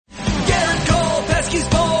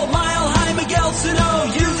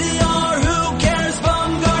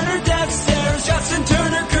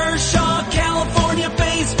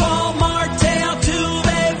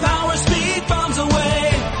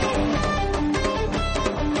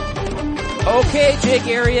Okay, Jake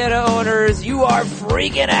Arrieta owners, you are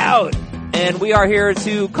freaking out. And we are here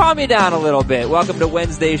to calm you down a little bit. Welcome to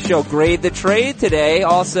Wednesday's show, Grade the Trade today.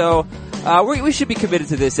 Also, we should be committed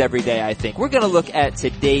to this every day, I think. We're going to look at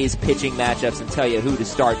today's pitching matchups and tell you who to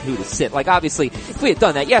start and who to sit. Like, obviously, if we had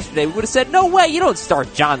done that yesterday, we would have said, no way, you don't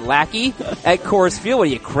start John Lackey at Coors Field. What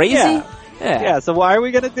are you, crazy? Yeah, so why are we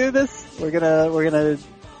going to do this? We're going to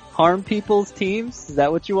harm people's teams? Is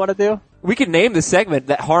that what you want to do? We could name the segment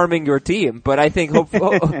that harming your team, but I think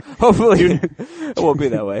hopefully it won't be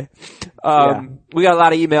that way. We got a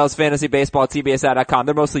lot of emails, fantasybaseball@tbsi.com.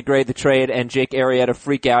 They're mostly Grade the Trade and Jake Arrieta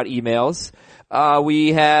freak out emails.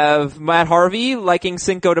 We have Matt Harvey liking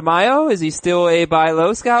Cinco de Mayo. Is he still a buy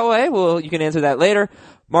low, Scott Way? Well, you can answer that later.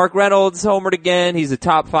 Mark Reynolds homered again. He's a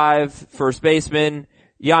top 5 first baseman.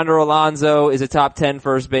 Yonder Alonso is a top 10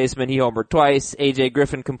 first baseman. He homered twice. AJ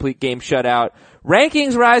Griffin, complete game shutout.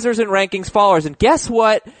 Rankings risers and rankings fallers. And guess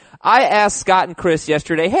what? I asked Scott and Chris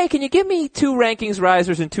yesterday, hey, can you give me 2 rankings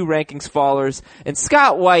risers and 2 rankings fallers? And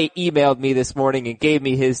Scott White emailed me this morning and gave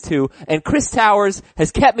me his 2. And Chris Towers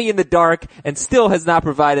has kept me in the dark and still has not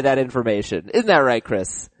provided that information. Isn't that right,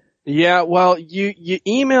 Chris? Yeah, well, you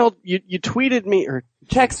emailed, you tweeted me, or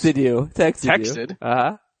texted you. Texted?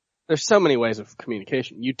 Uh-huh. There's so many ways of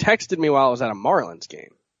communication. You texted me while I was at a Marlins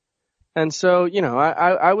game. And so,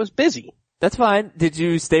 I was busy. That's fine. Did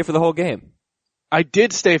you stay for the whole game? I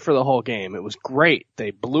did stay for the whole game. It was great. They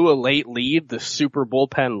blew a late lead. The super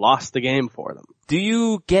bullpen lost the game for them. Do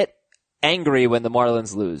you get angry when the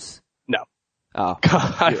Marlins lose? No. Oh.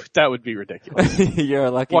 God, that would be ridiculous. You're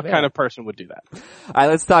a lucky What man. kind of person would do that? All right,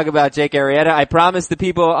 let's talk about Jake Arrieta. I promised the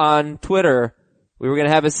people on Twitter we were going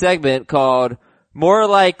to have a segment called More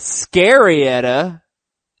Like Scarietta.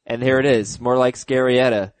 And here it is. More Like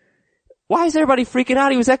Scarietta. Why is everybody freaking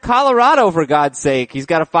out? He was at Colorado, for God's sake. He's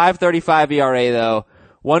got a 5.35 ERA though,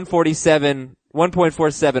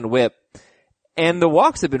 1.47 whip. And the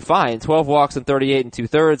walks have been fine. 12 walks in 38 and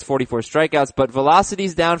 2/3, 44 strikeouts, but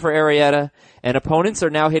velocity's down for Arrieta, and opponents are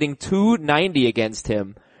now hitting 290 against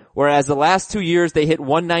him. Whereas the last 2 years they hit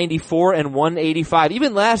 194 and 185.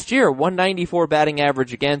 Even last year, 194 batting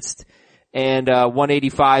average against and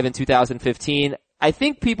 185 in 2015. I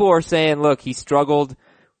think people are saying, look, he struggled,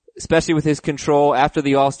 especially with his control after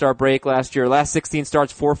the All-Star break last year. Last 16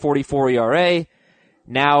 starts, 4.44 ERA.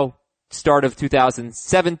 Now, start of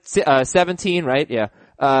 2017, right? Yeah.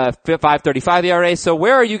 5.35 ERA. So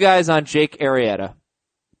where are you guys on Jake Arrieta?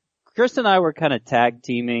 Chris and I were kind of tag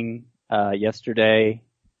teaming, yesterday.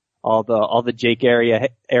 All the Jake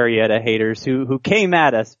Arrieta haters who came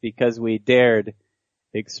at us because we dared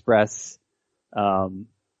express, some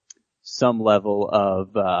level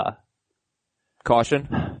of,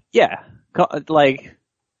 caution? Yeah.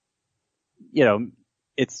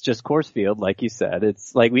 It's just Coors Field, like you said.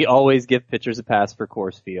 It's like we always give pitchers a pass for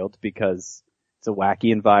Coors Field because it's a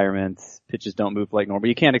wacky environment. Pitches don't move like normal.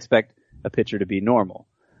 You can't expect a pitcher to be normal.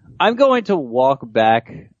 I'm going to walk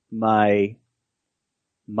back my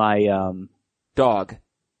dog.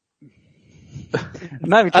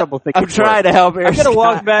 I'm having trouble thinking. I'm trying to help here. I'm gonna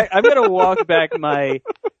walk back my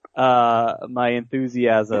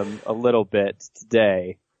enthusiasm a little bit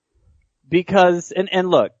today. Because, and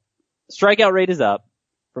look, strikeout rate is up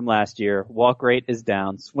from last year. Walk rate is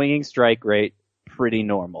down. Swinging strike rate, pretty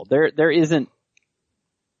normal. There isn't,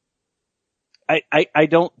 I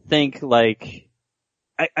don't think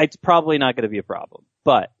it's probably not going to be a problem.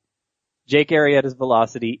 But Jake Arrieta's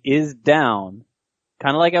velocity is down,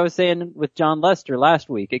 kind of like I was saying with John Lester last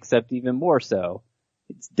week, except even more so.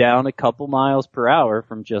 It's down a couple miles per hour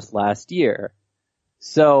from just last year.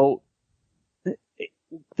 So,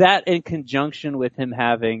 that in conjunction with him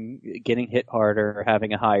getting hit harder,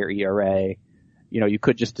 having a higher ERA, you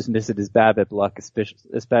could just dismiss it as BABIP luck,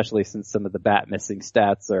 especially since some of the bat missing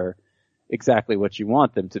stats are exactly what you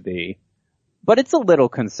want them to be. But it's a little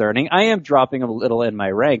concerning. I am dropping a little in my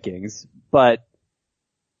rankings, but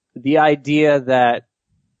the idea that,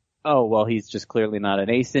 he's just clearly not an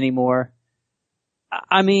ace anymore.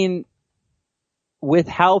 I mean, with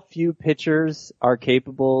how few pitchers are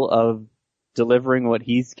capable of delivering what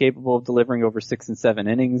he's capable of delivering over 6 and 7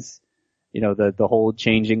 innings, the whole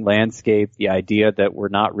changing landscape, the idea that we're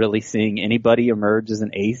not really seeing anybody emerge as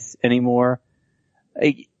an ace anymore,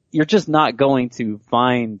 you're just not going to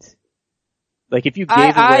find, if you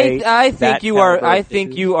gave away I think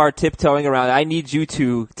you are tiptoeing around. I need you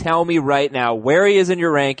to tell me right now where he is in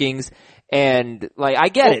your rankings. And, I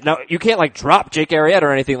get it. No, you can't, drop Jake Arrieta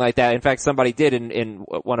or anything like that. In fact, somebody did in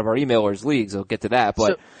one of our emailers leagues. I'll get to that.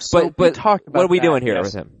 But talked about what are we doing here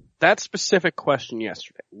with him? That specific question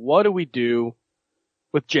yesterday. What do we do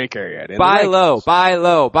with Jake Arrieta. Buy low.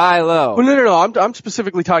 Well, no. I'm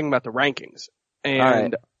specifically talking about the rankings. And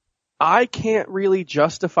right. I can't really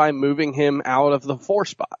justify moving him out of the 4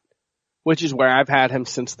 spot, which is where I've had him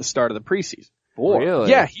since the start of the preseason. 4? Really?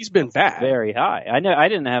 Yeah, he's been bad. Very high. I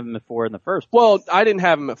didn't have him at 4 in the first place. Well, I didn't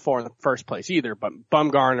have him at 4 in the first place either, but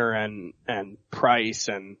Bumgarner and Price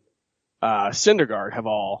and Syndergaard have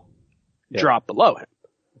all dropped below him.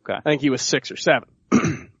 Okay. I think he was 6 or 7.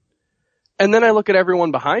 And then I look at everyone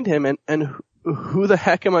behind him and who the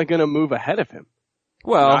heck am I going to move ahead of him?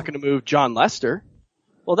 Well, I'm not going to move John Lester.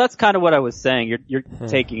 Well, that's kind of what I was saying. You're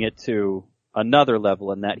taking it to another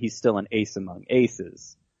level in that he's still an ace among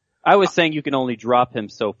aces. I was saying you can only drop him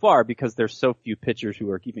so far because there's so few pitchers who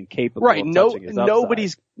are even capable of touching his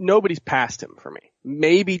upside. Nobody's passed him for me.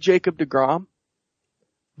 Maybe Jacob deGrom,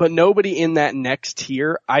 but nobody in that next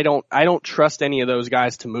tier. I don't trust any of those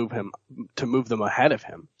guys to move them ahead of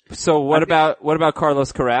him. so what about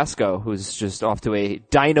Carlos Carrasco, who's just off to a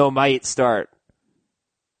dynamite start?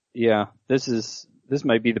 Yeah, this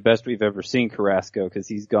might be the best we've ever seen Carrasco because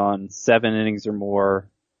he's gone 7 innings or more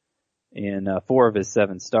in 4 of his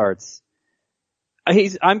 7 starts.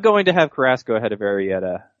 I'm going to have Carrasco ahead of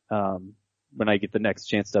Arrieta when I get the next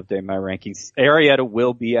chance to update my rankings. Arrieta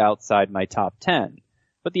will be outside my top 10,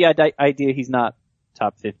 but the idea he's not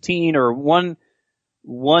top 15 or one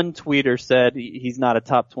tweeter said he's not a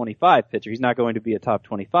top 25 pitcher. He's not going to be a top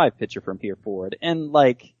 25 pitcher from here forward. And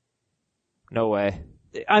No way.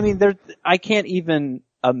 I mean, I can't even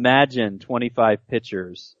imagine 25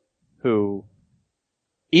 pitchers who,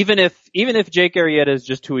 even if Jake Arrieta is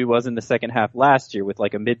just who he was in the second half last year with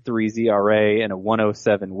like a mid-3s ERA and a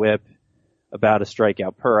 107 whip, about a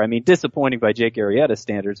strikeout per. I mean, disappointing by Jake Arrieta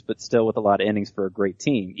standards, but still with a lot of innings for a great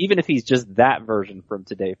team. Even if he's just that version from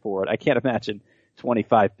today forward, I can't imagine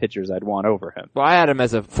 25 pitchers I'd want over him. Well, I had him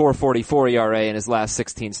as a 4.44 ERA in his last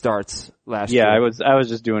 16 starts last year. Yeah, I was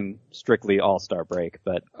just doing strictly all-star break,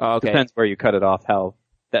 but depends where you cut it off, how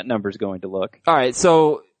that number's going to look. All right,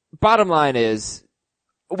 so bottom line is,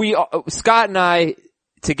 Scott and I,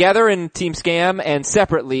 together in Team Scam and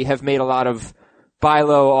separately, have made a lot of buy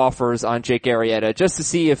low offers on Jake Arrieta just to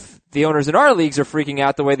see if the owners in our leagues are freaking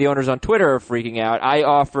out the way the owners on Twitter are freaking out. I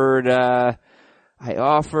offered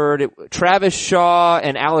Travis Shaw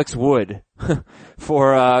and Alex Wood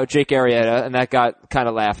for Jake Arrieta, and that got kind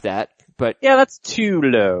of laughed at. But yeah, that's too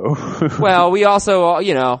low. well, we also,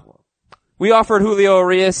 we offered Julio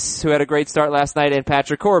Urias, who had a great start last night, and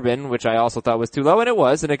Patrick Corbin, which I also thought was too low, and it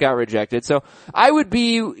was, and it got rejected. So I would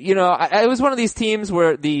be, I was one of these teams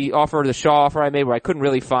where the Shaw offer I made where I couldn't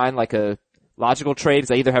really find like a logical trade,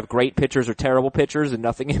 because I either have great pitchers or terrible pitchers and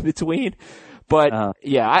nothing in between. But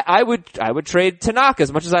I would trade Tanaka.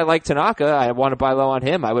 As much as I like Tanaka, I want to buy low on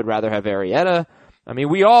him. I would rather have Arrieta. I mean,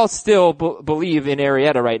 we all still believe in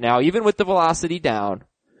Arrieta right now, even with the velocity down.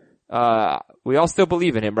 We all still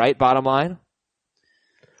believe in him, right? Bottom line.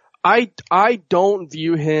 I don't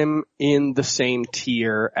view him in the same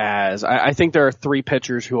tier as, I think there are 3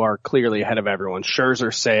 pitchers who are clearly ahead of everyone,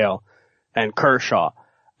 Scherzer, Sale, and Kershaw.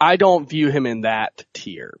 I don't view him in that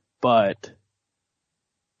tier, but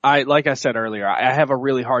like I said earlier, I have a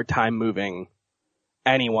really hard time moving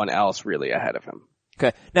anyone else really ahead of him.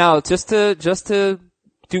 Okay. Now, just to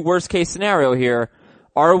do worst case scenario here,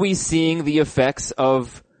 are we seeing the effects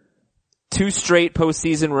of 2 straight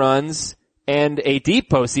postseason runs and a deep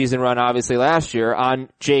postseason run, obviously last year, on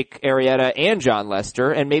Jake Arrieta and John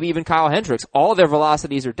Lester, and maybe even Kyle Hendricks? All their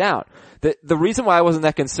velocities are down. The reason why I wasn't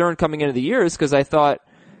that concerned coming into the year is because I thought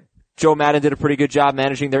Joe Maddon did a pretty good job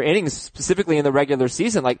managing their innings, specifically in the regular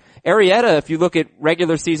season. Like Arrieta, if you look at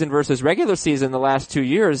regular season versus regular season the last 2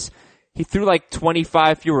 years, he threw like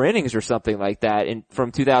 25 fewer innings or something like that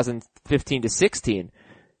from 2015 to 16.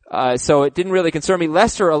 So it didn't really concern me.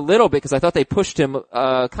 Lester a little bit because I thought they pushed him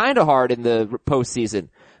kind of hard in the postseason.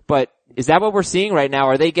 But is that what we're seeing right now?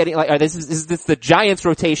 Are they getting is this the Giants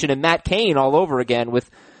rotation and Matt Cain all over again with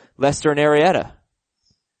Lester and Arrieta?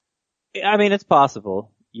 I mean, it's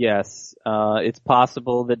possible. Yes. It's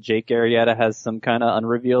possible that Jake Arrieta has some kind of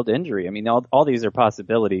unrevealed injury. I mean, all these are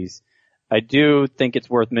possibilities. I do think it's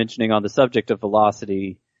worth mentioning on the subject of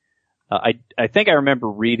velocity. I think I remember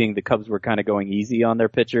reading the Cubs were kind of going easy on their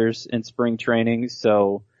pitchers in spring training,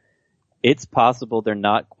 so it's possible they're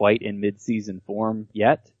not quite in mid-season form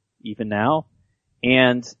yet, even now.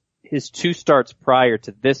 And his 2 starts prior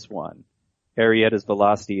to this one, Arrieta's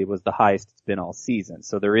velocity was the highest it's been all season.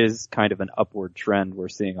 So there is kind of an upward trend we're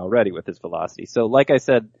seeing already with his velocity. So like I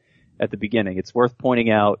said at the beginning, it's worth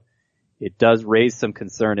pointing out it does raise some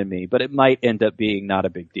concern in me, but it might end up being not a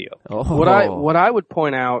big deal. Oh. What I would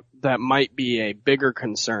point out that might be a bigger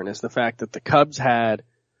concern is the fact that the Cubs had,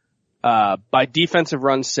 by defensive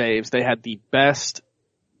run saves, they had the best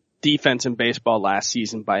defense in baseball last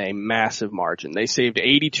season by a massive margin. They saved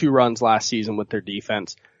 82 runs last season with their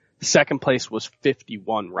defense. Second place was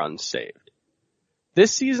 51 runs saved.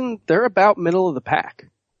 This season, they're about middle of the pack.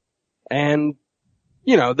 And,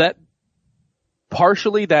 you know, that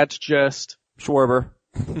partially that's just Schwarber.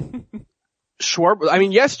 Schwarber. I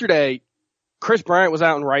mean, yesterday, Chris Bryant was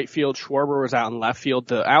out in right field. Schwarber was out in left field.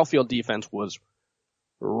 The outfield defense was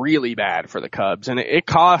really bad for the Cubs, and it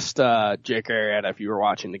cost Jake Arrieta if you were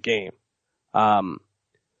watching the game. But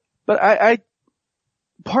I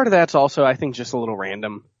part of that's also, I think, just a little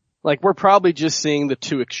random. Like, we're probably just seeing the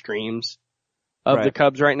two extremes of the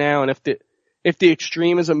Cubs right now, and if the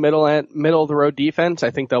extreme is a middle of the road defense,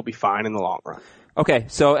 I think they'll be fine in the long run. Okay,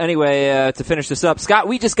 so anyway, to finish this up, Scott,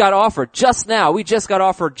 we just got offered Jake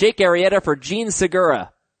Arrieta for Gene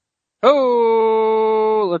Segura.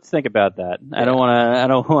 Oh, let's think about that. Yeah. I don't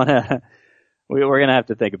want to, we're going to have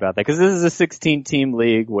to think about that because this is a 16 team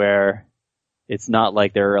league where it's not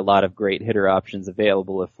like there are a lot of great hitter options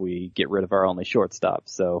available if we get rid of our only shortstop.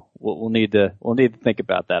 So we'll need to think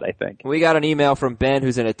about that, I think. We got an email from Ben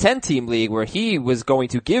who's in a 10 team league where he was going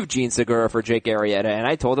to give Gene Segura for Jake Arrieta, and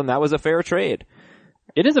I told him that was a fair trade.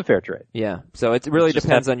 It is a fair trade. Yeah, so it really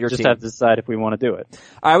depends on your team. Just have to decide if we want to do it.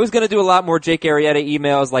 I was going to do a lot more Jake Arrieta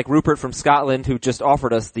emails, like Rupert from Scotland, who just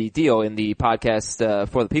offered us the deal in the podcast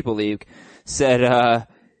for the People League, said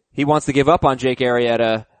he wants to give up on Jake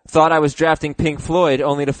Arrieta. Thought I was drafting Pink Floyd,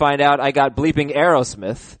 only to find out I got bleeping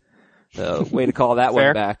Aerosmith. Way to call that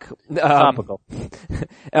one back. Topical.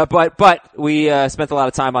 But we spent a lot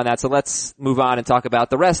of time on that, so let's move on and talk about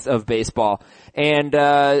the rest of baseball. And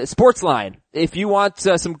Sportsline. If you want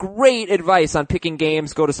some great advice on picking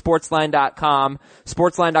games, go to sportsline.com.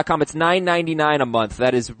 Sportsline.com, it's $9.99 a month.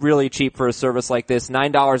 That is really cheap for a service like this.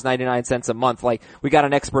 $9.99 a month. Like, we got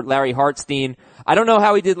an expert, Larry Hartstein. I don't know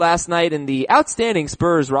how he did last night in the outstanding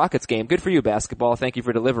Spurs-Rockets game. Good for you, basketball. Thank you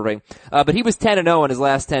for delivering. But he was 10-0 in his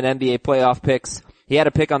last 10 NBA playoff picks. He had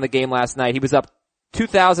a pick on the game last night. He was up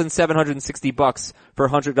 $2,760 for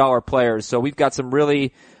 $100 players. So we've got some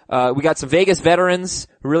really, we got some Vegas veterans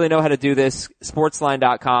who really know how to do this.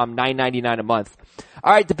 Sportsline.com, $9.99 a month.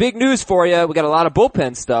 All right, the big news for you. We got a lot of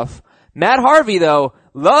bullpen stuff. Matt Harvey, though,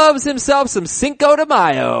 loves himself some Cinco de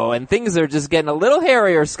Mayo, and things are just getting a little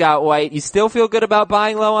hairier, Scott White. You still feel good about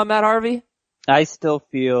buying low on Matt Harvey? I still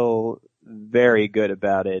feel very good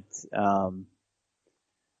about it.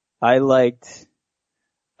 I liked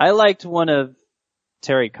one of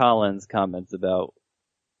Terry Collins' comments about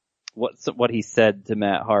what he said to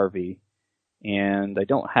Matt Harvey, and I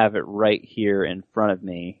don't have it right here in front of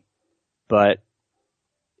me, but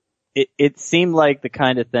it seemed like the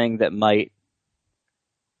kind of thing that might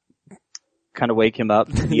kind of wake him up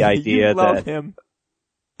to the idea you love that him.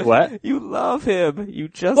 What? You love him. You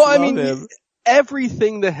just love him.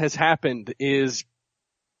 Everything that has happened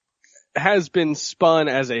has been spun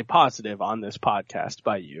as a positive on this podcast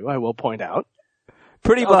by you, I will point out.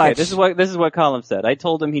 Pretty much. Okay, this is what Colin said. I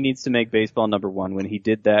told him he needs to make baseball number one. When he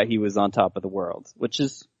did that, he was on top of the world, which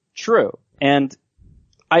is true. And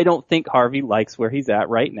I don't think Harvey likes where he's at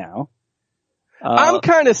right now. I'm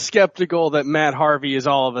kind of skeptical that Matt Harvey is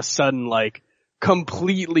all of a sudden like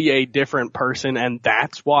completely a different person, and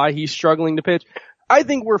that's why he's struggling to pitch. I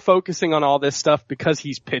think we're focusing on all this stuff because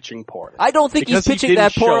he's pitching poorly. I don't think he's pitching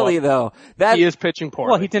that poorly, though. He is pitching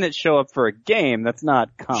poorly. Well, he didn't show up for a game. That's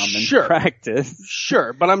not common practice.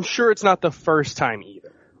 Sure, but I'm sure it's not the first time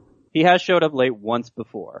either. He has showed up late once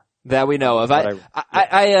before. That we know of.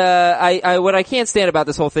 What I can't stand about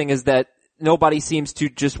this whole thing is that nobody seems to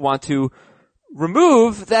just want to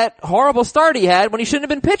remove that horrible start he had when he shouldn't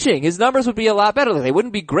have been pitching. His numbers would be a lot better. They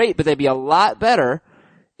wouldn't be great, but they'd be a lot better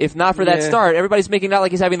if not for that start. Everybody's making it out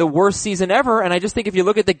like he's having the worst season ever, and I just think if you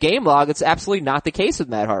look at the game log, it's absolutely not the case with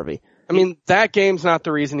Matt Harvey. I mean, that game's not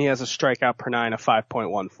the reason he has a strikeout per nine of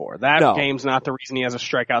 5.14. That game's not the reason he has a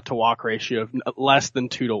strikeout to walk ratio of less than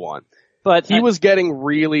 2-1. But he was getting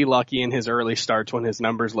really lucky in his early starts when his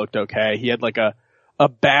numbers looked okay. He had like a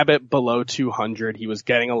BABIP below 200. He was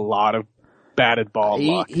getting a lot of batted ball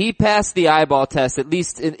luck. He passed the eyeball test, at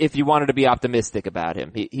least if you wanted to be optimistic about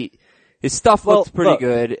him. His stuff looks pretty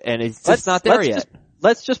good, and it's just not there yet.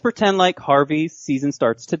 Let's just pretend like Harvey's season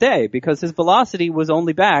starts today, because his velocity was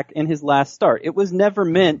only back in his last start. It was never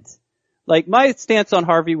meant, like, my stance on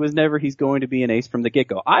Harvey was never he's going to be an ace from the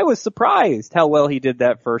get-go. I was surprised how well he did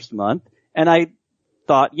that first month, and I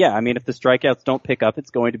thought, yeah, I mean, if the strikeouts don't pick up,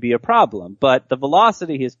 it's going to be a problem. But the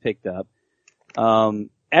velocity has picked up.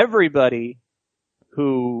 Everybody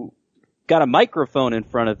who got a microphone in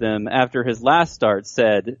front of them after his last start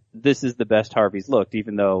said, this is the best Harvey's looked,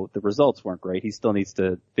 even though the results weren't great. He still needs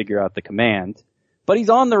to figure out the command. But he's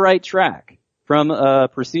on the right track from a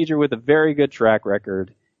procedure with a very good track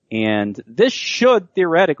record. And this should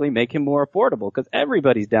theoretically make him more affordable because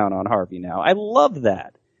everybody's down on Harvey now. I love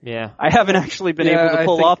that. Yeah. I haven't actually been able to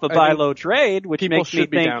pull off a buy low trade, which makes me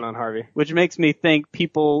think down on Harvey. Which makes me think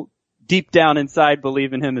people deep down inside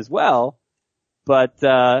believe in him as well, but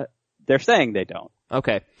they're saying they don't.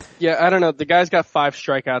 Okay. Yeah, I don't know. The guy's got 5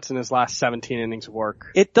 strikeouts in his last 17 innings of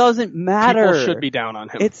work. It doesn't matter. People should be down on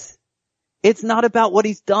him. It's not about what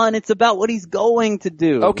he's done. It's about what he's going to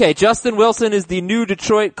do. Okay, Justin Wilson is the new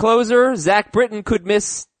Detroit closer. Zach Britton could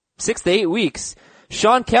miss 6 to 8 weeks.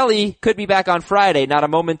 Sean Kelly could be back on Friday, not a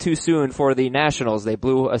moment too soon for the Nationals. They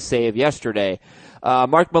blew a save yesterday.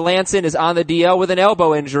 Mark Melancon is on the DL with an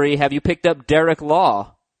elbow injury. Have you picked up Derek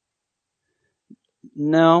Law?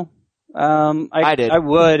 No. I did. I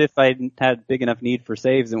would if I had big enough need for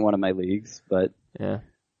saves in one of my leagues, but yeah.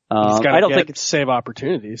 I don't think it's save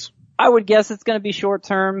opportunities. I would guess it's going to be short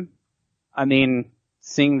term. I mean,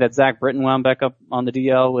 seeing that Zach Britton wound back up on the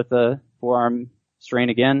DL with a forearm strain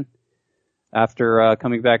again after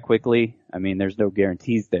coming back quickly. I mean, there's no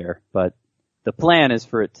guarantees there, but the plan is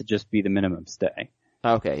for it to just be the minimum stay.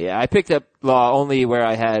 Okay, yeah. I picked up Law only where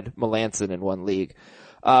I had Melancon in one league.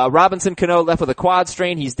 Robinson Cano left with a quad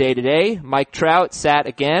strain. He's day to day. Mike Trout sat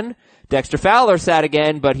again. Dexter Fowler sat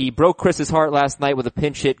again, but he broke Chris's heart last night with a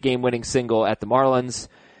pinch hit game-winning single at the Marlins.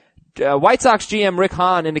 White Sox GM Rick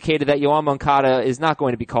Hahn indicated that Yoan Moncada is not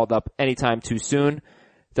going to be called up anytime too soon.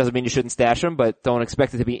 Doesn't mean you shouldn't stash him, but don't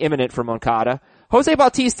expect it to be imminent for Moncada. Jose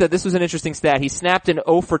Bautista, this was an interesting stat. He snapped an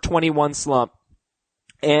 0 for 21 slump.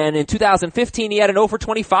 And in 2015, he had an 0 for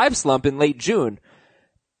 25 slump in late June.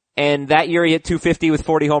 And that year he hit 250 with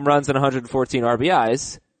 40 home runs and 114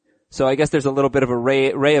 RBIs. So I guess there's a little bit of a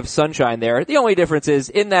ray of sunshine there. The only difference is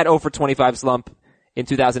in that 0 for 25 slump in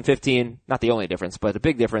 2015, not the only difference, but a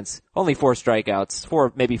big difference, only 4 strikeouts,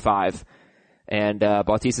 4, maybe 5. And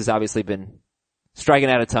Bautista's obviously been striking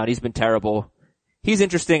out a ton. He's been terrible. He's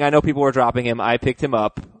interesting. I know people were dropping him. I picked him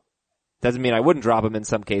up. Doesn't mean I wouldn't drop him in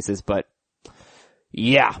some cases, but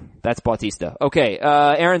yeah, that's Bautista. Okay,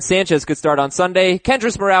 Aaron Sanchez could start on Sunday.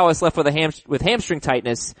 Kendrys Morales left with hamstring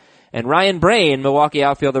tightness, and Ryan Brain, Milwaukee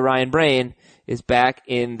outfielder Ryan Brain, is back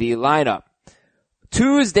in the lineup.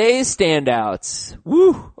 Tuesday's standouts.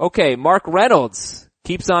 Woo! Okay, Mark Reynolds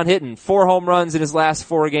keeps on hitting. 4 home runs in his last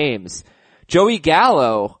 4 games. Joey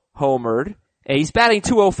Gallo homered, and he's batting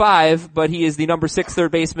 .205, but he is the number 6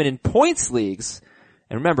 third baseman in points leagues.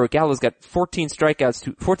 And remember, Gallo's got 14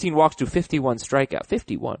 walks to 51 strikeout.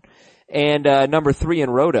 51. And, number 3 in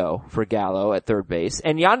Roto for Gallo at third base.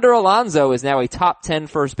 And Yonder Alonso is now a top 10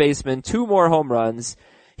 first baseman, 2 more home runs.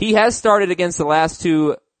 He has started against the last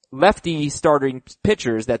 2 lefty starting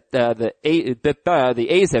pitchers that, the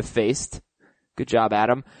A's have faced. Good job,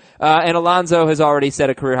 Adam. And Alonso has already set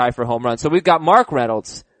a career high for home runs. So we've got Mark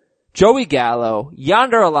Reynolds, Joey Gallo,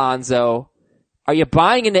 Yonder Alonso. Are you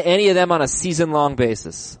buying into any of them on a season-long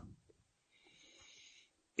basis?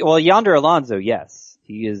 Well, Yonder Alonso, yes.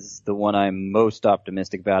 He is the one I'm most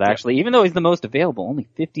optimistic about, actually. Even though he's the most available, only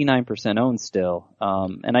 59% owned still.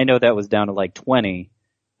 And I know that was down to like 20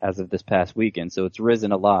 as of this past weekend, so it's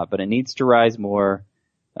risen a lot. But it needs to rise more.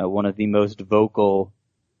 One of the most vocal,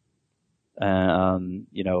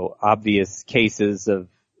 obvious cases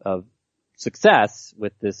of success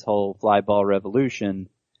with this whole fly ball revolution.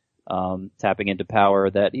 Tapping into power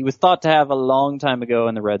that he was thought to have a long time ago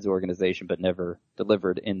in the Reds organization, but never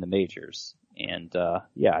delivered in the majors. And,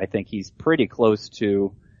 I think he's pretty close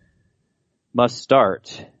to must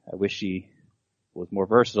start. I wish he was more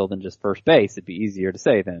versatile than just first base. It'd be easier to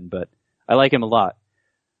say then, but I like him a lot.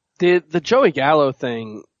 The Joey Gallo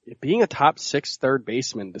thing, being a top 6 third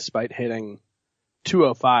baseman despite hitting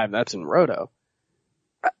 .205, that's in Roto.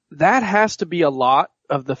 That has to be a lot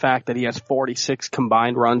of the fact that he has 46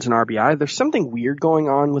 combined runs and RBI. There's something weird going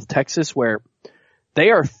on with Texas where they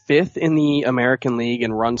are 5th in the American League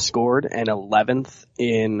in runs scored and 11th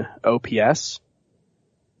in OPS.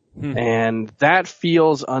 And that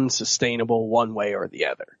feels unsustainable one way or the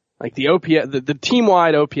other. Like the OPS, the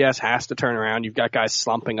team-wide OPS has to turn around. You've got guys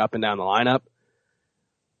slumping up and down the lineup.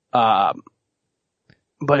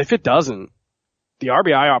 But if it doesn't, the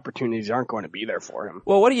RBI opportunities aren't going to be there for him.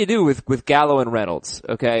 Well, what do you do with Gallo and Reynolds?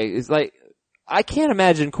 Okay, it's like, I can't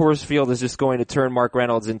imagine Coors Field is just going to turn Mark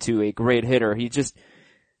Reynolds into a great hitter.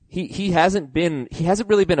 he hasn't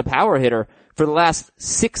really been a power hitter for the last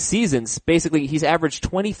 6 seasons. Basically, he's averaged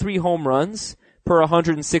 23 home runs per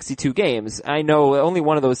 162 games. I know only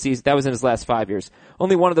one of those seasons, that was in his last 5 years.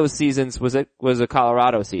 Only one of those seasons was a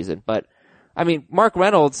Colorado season. But, I mean, Mark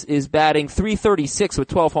Reynolds is batting .336 with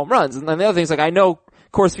 12 home runs. And then the other thing is, like, I know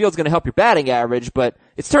Coors Field's gonna help your batting average, but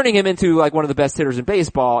it's turning him into, like, one of the best hitters in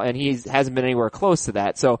baseball, and he hasn't been anywhere close to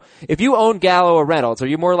that. So, if you own Gallo or Reynolds, are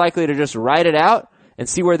you more likely to just ride it out and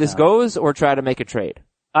see where this goes, or try to make a trade?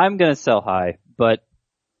 I'm gonna sell high, but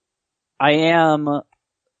I am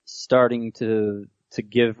starting to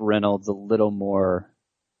give Reynolds a little more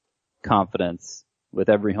confidence with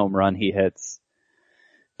every home run he hits.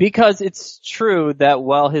 Because it's true that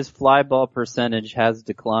while his fly ball percentage has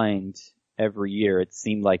declined every year, it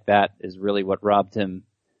seemed like that is really what robbed him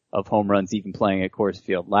of home runs even playing at Coors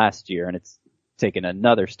Field last year, and it's taken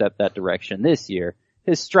another step that direction this year.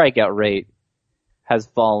 His strikeout rate has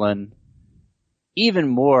fallen even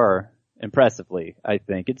more impressively, I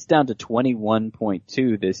think. It's down to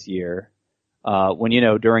 21.2 this year. When,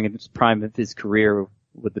 during the prime of his career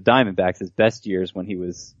with the Diamondbacks, his best years when he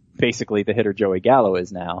was basically the hitter Joey Gallo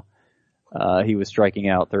is now, he was striking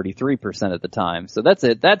out 33% at the time. So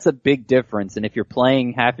that's a big difference. And if you're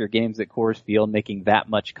playing half your games at Coors Field, making that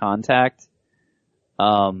much contact,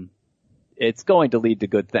 it's going to lead to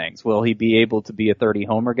good things. Will he be able to be a 30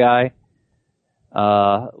 homer guy?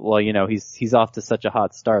 He's off to such a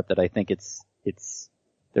hot start that I think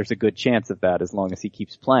there's a good chance of that as long as he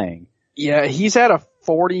keeps playing. Yeah, he's at a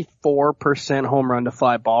 44% home run to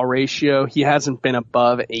fly ball ratio. He hasn't been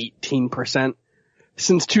above 18%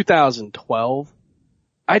 since 2012.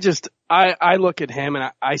 I look at him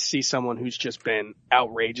and I see someone who's just been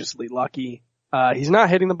outrageously lucky. He's not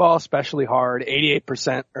hitting the ball especially hard,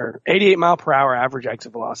 88% or 88 mile per hour average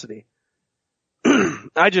exit velocity.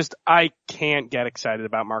 I can't get excited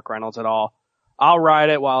about Mark Reynolds at all. I'll ride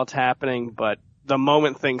it while it's happening, but the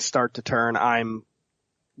moment things start to turn, I'm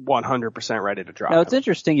 100% ready to drop. Now, it's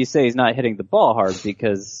interesting you say he's not hitting the ball hard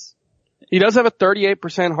because he does have a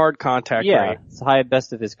 38% hard contact rate. Yeah, it's the high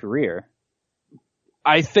best of his career.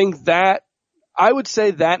 I would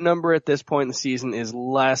say that number at this point in the season is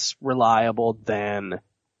less reliable than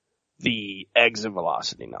the exit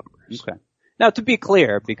velocity numbers. Okay. Now, to be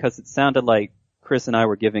clear, because it sounded like Chris and I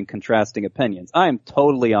were giving contrasting opinions, I am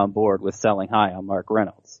totally on board with selling high on Mark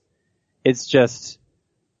Reynolds. It's just,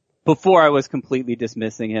 before I was completely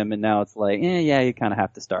dismissing him, and now it's like, you kind of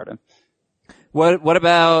have to start him. What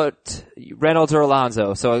about Reynolds or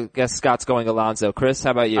Alonso? So I guess Scott's going Alonso. Chris,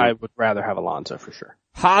 how about you? I would rather have Alonso for sure.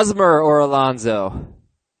 Hosmer or Alonso?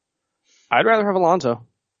 I'd rather have Alonso.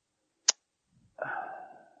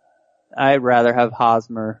 I'd rather have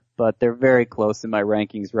Hosmer, but they're very close in my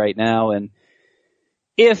rankings right now, and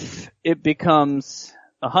if it becomes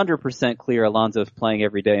 100% clear Alonso's playing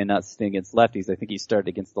every day and not sitting against lefties, I think he started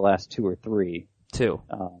against the last 2 or 3. 2.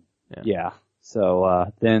 Yeah.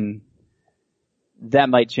 So, then that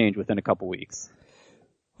might change within a couple weeks.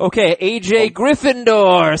 Okay, AJ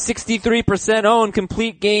Gryffindor, 63% owned,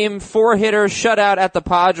 complete game, 4-hitter, shutout at the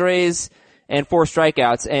Padres, and 4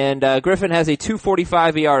 strikeouts. And Griffin has a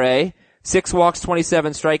 2.45 ERA, 6 walks,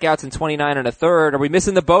 27 strikeouts, and 29 1/3. Are we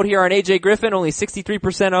missing the boat here on AJ Griffin? Only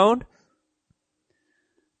 63% owned?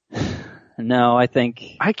 No, I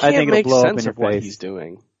think I can't make sense of what face. he's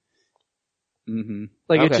doing. Mm-hmm.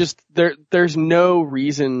 Like okay. It just there's no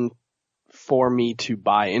reason for me to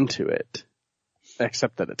buy into it,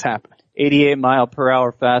 except that it's happening. 88 mile per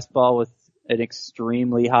hour fastball with an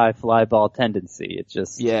extremely high fly ball tendency. It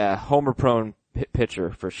just homer prone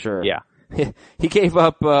pitcher for sure. Yeah, he gave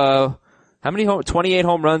up how many 28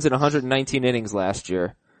 home runs in 119 innings last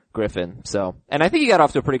year, Griffin. So, and I think he got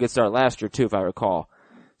off to a pretty good start last year too, if I recall.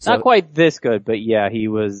 So, not quite this good, but yeah, he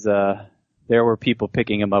was. There were people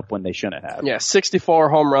picking him up when they shouldn't have. Yeah, 64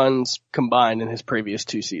 home runs combined in his previous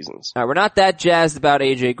 2 seasons. All right, we're not that jazzed about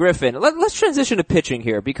AJ Griffin. Let's transition to pitching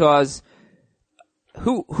here because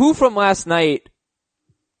who from last night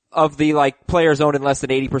of the players owned in less than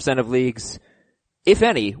 80% of leagues, if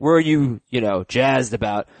any, were you jazzed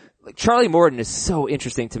about? Charlie Morton is so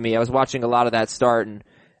interesting to me. I was watching a lot of that start, and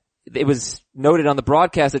it was noted on the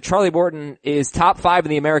broadcast that Charlie Morton is top 5 in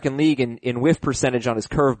the American League in whiff percentage on his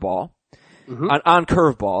curveball. Mm-hmm. On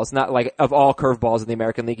curveballs, not of all curveballs in the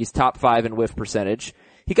American League, he's top 5 in whiff percentage.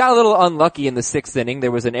 He got a little unlucky in the 6th inning.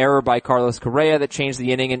 There was an error by Carlos Correa that changed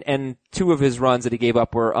the inning, and 2 of his runs that he gave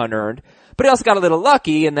up were unearned. But he also got a little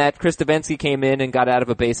lucky in that Chris Davinsky came in and got out of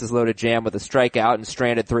a bases loaded jam with a strikeout and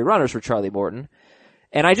stranded 3 runners for Charlie Morton.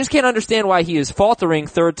 And I just can't understand why he is faltering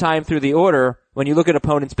 3rd time through the order when you look at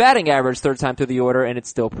opponents' batting average 3rd time through the order, and it's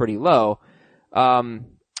still pretty low.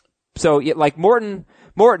 So like Morton,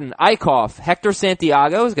 Eichhoff, Hector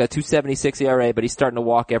Santiago's got a 2.76 ERA, but he's starting to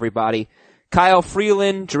walk everybody. Kyle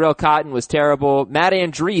Freeland, Jarrell Cotton was terrible. Matt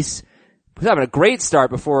Andriese was having a great start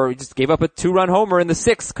before he just gave up a 2-run homer in the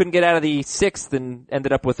 6th, couldn't get out of the 6th and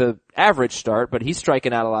ended up with an average start, but he's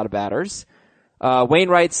striking out a lot of batters.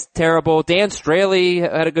 Wainwright's terrible. Dan Straley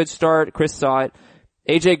had a good start. Chris saw it.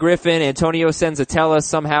 AJ Griffin, Antonio Senzatella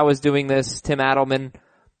somehow is doing this. Tim Adelman.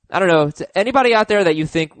 I don't know. Anybody out there that you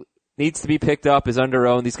think needs to be picked up is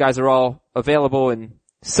under-owned. These guys are all available in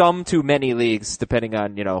some to many leagues, depending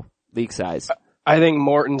on, league size. I think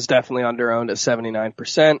Morton's definitely under-owned at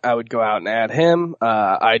 79%. I would go out and add him.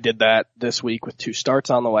 I did that this week with 2 starts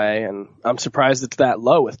on the way, and I'm surprised it's that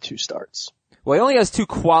low with 2 starts. Well, he only has 2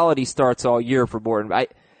 quality starts all year for Morton.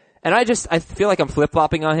 I feel like I'm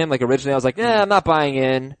flip-flopping on him. Like originally I was like, I'm not buying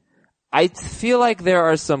in. I feel like there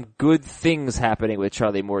are some good things happening with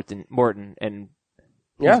Charlie Morton and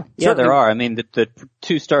yeah, there are. I mean, the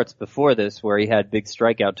 2 starts before this where he had big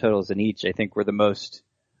strikeout totals in each, I think were the most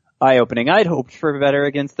eye-opening. I'd hoped for better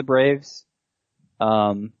against the Braves.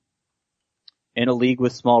 In a league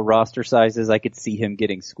with small roster sizes, I could see him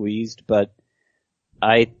getting squeezed, but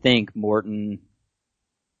I think Morton,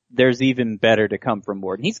 there's even better to come from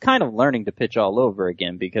Morton. He's kind of learning to pitch all over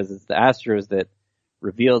again because it's the Astros that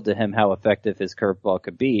revealed to him how effective his curveball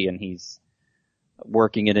could be, and he's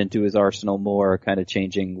working it into his arsenal more, kind of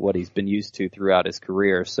changing what he's been used to throughout his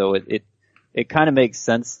career. So it kind of makes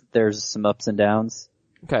sense. There's some ups and downs.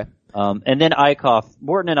 Okay. And then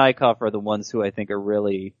Morton and Eichhoff are the ones who I think are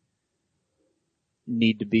really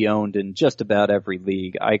need to be owned in just about every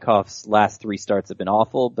league. Eichhoff's last 3 starts have been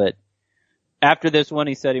awful, but after this one,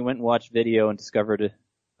 he said he went and watched video and discovered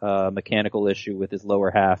a mechanical issue with his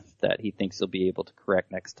lower half that he thinks he'll be able to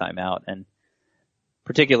correct next time out. And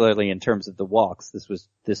particularly in terms of the walks,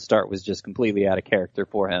 this start was just completely out of character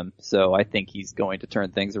for him. So I think he's going to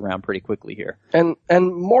turn things around pretty quickly here. And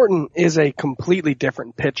Morton is a completely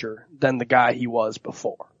different pitcher than the guy he was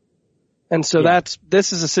before. And so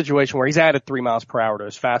this is a situation where he's added 3 miles per hour to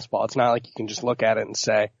his fastball. It's not like you can just look at it and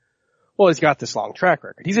say, well, he's got this long track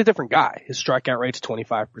record. He's a different guy. His strikeout rate's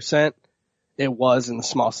 25%. It was in the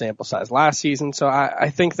small sample size last season. So I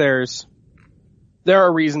think there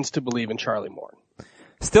are reasons to believe in Charlie Morton.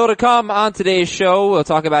 Still to come on today's show, we'll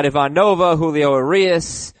talk about Ivan Nova, Julio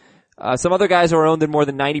Urias, some other guys who are owned in more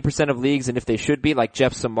than 90% of leagues, and if they should be, like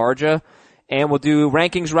Jeff Samardzija. And we'll do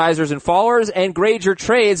rankings, risers, and fallers, and grade your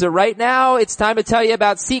trades. But right now, it's time to tell you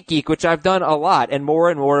about SeatGeek, which I've done a lot, and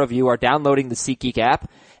more of you are downloading the SeatGeek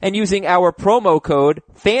app and using our promo code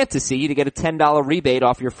FANTASY to get a $10 rebate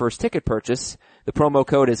off your first ticket purchase. The promo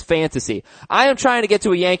code is FANTASY. I am trying to get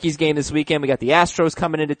to a Yankees game this weekend. We got the Astros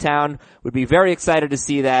coming into town. Would be very excited to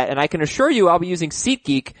see that. And I can assure you I'll be using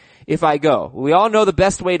SeatGeek if I go. We all know the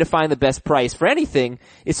best way to find the best price for anything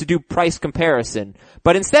is to do price comparison.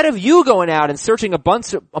 But instead of you going out and searching a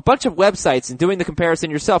bunch of websites and doing the comparison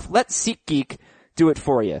yourself, let SeatGeek do it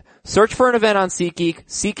for you. Search for an event on SeatGeek.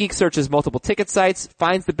 SeatGeek searches multiple ticket sites,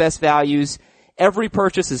 finds the best values. Every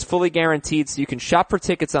purchase is fully guaranteed, so you can shop for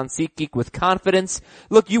tickets on SeatGeek with confidence.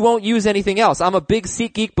 Look, you won't use anything else. I'm a big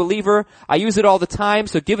SeatGeek believer. I use it all the time,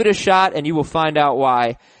 so give it a shot and you will find out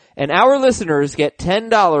why. And our listeners get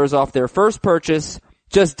 $10 off their first purchase.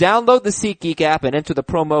 Just download the SeatGeek app and enter the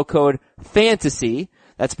promo code FANTASY.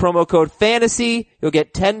 That's promo code FANTASY. You'll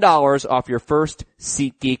get $10 off your first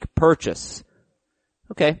SeatGeek purchase.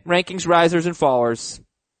 Okay, rankings, risers, and fallers.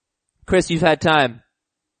 Chris, you've had time.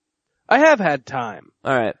 I have had time.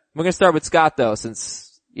 All right. We're going to start with Scott, though,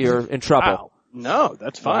 since you're in trouble. Wow. No,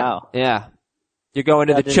 that's fine. Wow. Yeah. You're going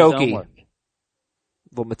to the chokey.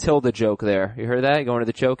 Little Matilda joke there. You heard that? You going to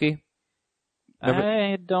the chokey? Remember?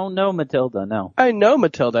 I don't know Matilda, no. I know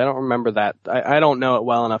Matilda. I don't remember that. I don't know it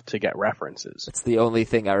well enough to get references. It's the only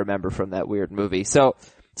thing I remember from that weird movie. So,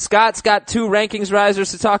 Scott's got 2 rankings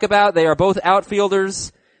risers to talk about. They are both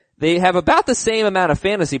outfielders. They have about the same amount of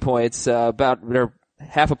fantasy points, they're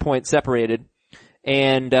half a point separated.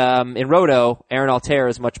 And in Roto, Aaron Altair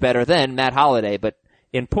is much better than Matt Holliday, but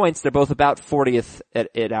in points, they're both about 40th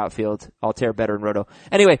at outfield. Altair better in Roto.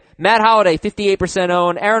 Anyway, Matt Holliday, 58%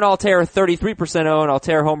 owned. Aaron Altair, 33% owned.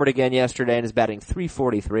 Altair homered again yesterday and is batting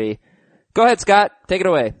 .343. Go ahead, Scott. Take it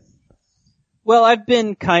away. Well, I've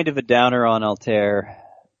been kind of a downer on Altair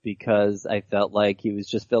because I felt like he was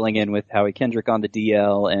just filling in with Howie Kendrick on the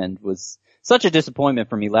DL and was such a disappointment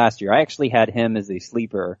for me last year. I actually had him as a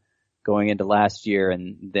sleeper going into last year,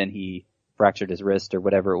 and then he fractured his wrist or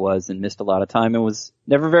whatever it was and missed a lot of time and was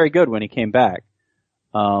never very good when he came back.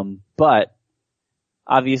 But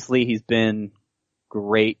obviously he's been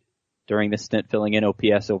great during the stint filling in.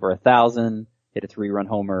 OPS over 1,000, hit a 3-run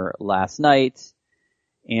homer last night.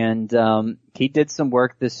 And he did some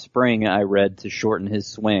work this spring, I read, to shorten his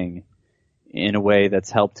swing in a way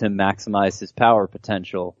that's helped him maximize his power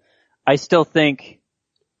potential. I still think,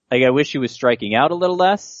 I wish he was striking out a little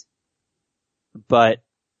less, but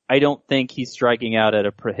I don't think he's striking out at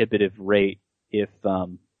a prohibitive rate if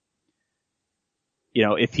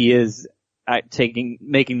he is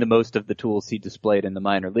making the most of the tools he displayed in the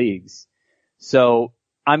minor leagues. So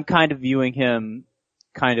I'm kind of viewing him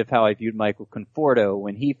kind of how I viewed Michael Conforto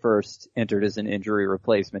when he first entered as an injury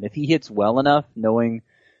replacement. If he hits well enough, knowing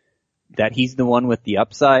that he's the one with the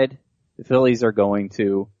upside, the Phillies are going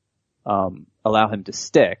to allow him to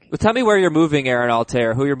stick. Well, tell me where you're moving Aaron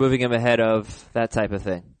Altair, who you're moving him ahead of, that type of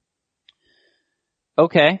thing.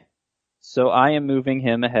 Okay. So I am moving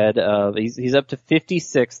him ahead of, he's up to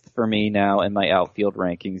 56th for me now in my outfield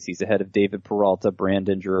rankings. He's ahead of David Peralta,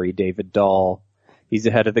 Brandon Drury, David Dahl. He's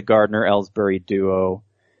ahead of the Gardner-Ellsbury duo.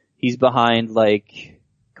 He's behind like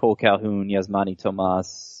Cole Calhoun, Yasmani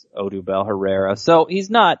Tomas, Odubel Herrera. So he's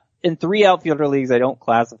not, in 3 outfielder leagues, I don't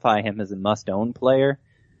classify him as a must-own player,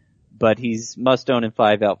 but he's must-own in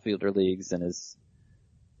 5 outfielder leagues and is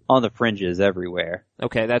on the fringes everywhere.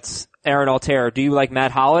 Okay, that's Aaron Altair. Do you like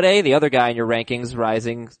Matt Holliday, the other guy in your rankings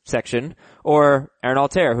rising section, or Aaron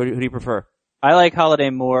Altair? Who do you prefer? I like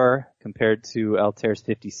Holliday more compared to Altair's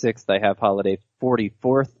 56th. I have Holliday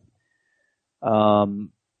 44th.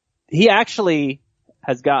 He actually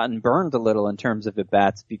has gotten burned a little in terms of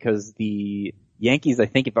at-bats because the Yankees, I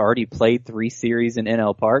think, have already played 3 series in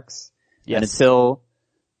NL Parks. Yes. And until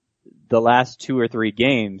the last 2 or 3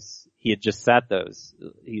 games, he had just sat those.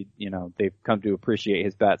 They've come to appreciate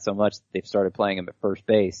his bat so much that they've started playing him at first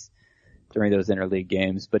base during those interleague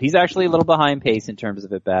games. But he's actually a little behind pace in terms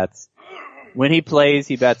of at-bats. When he plays,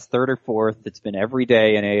 he bats 3rd or 4th. It's been every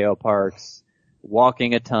day in AO Parks,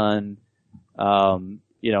 walking a ton, batting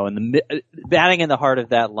in the heart of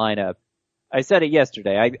that lineup. I said it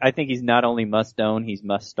yesterday. I think he's not only must own, he's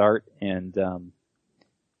must start, and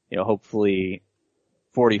hopefully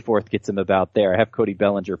 44th gets him about there. I have Cody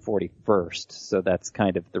Bellinger 41st, so that's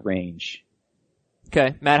kind of the range.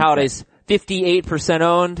 Okay, Matt Holliday's 58%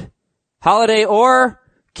 owned. Holliday or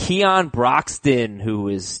Keon Broxton, who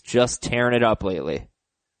is just tearing it up lately.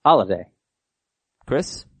 Holliday.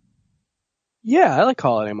 Chris? Yeah, I like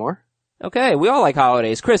Holliday more. Okay, we all like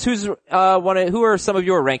Hollidays. Chris, who are some of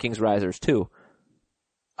your rankings risers too?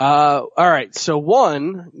 Alright, so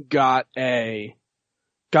one got a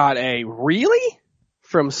really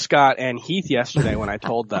from Scott and Heath yesterday when I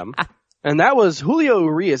told them. And that was Julio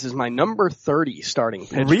Urias is my number 30 starting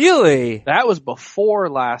pitcher. Really? That was before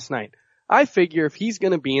last night. I figure if he's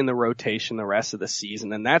going to be in the rotation the rest of the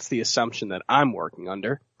season, and that's the assumption that I'm working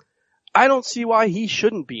under, I don't see why he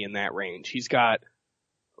shouldn't be in that range. He's got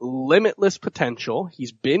limitless potential.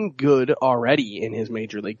 He's been good already in his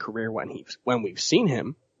major league career when we've seen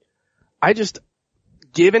him.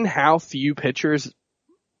 Given how few pitchers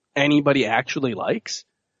anybody actually likes,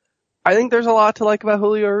 I think there's a lot to like about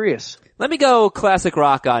Julio Urias. Let me go classic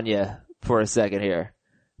rock on you for a second here.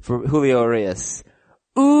 For Julio Urias.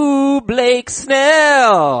 Ooh, Blake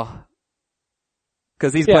Snell!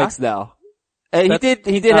 Cause he's Blake Snell. And he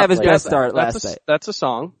did have his best start last night. That's a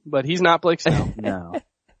song, but he's not Blake Snell. No.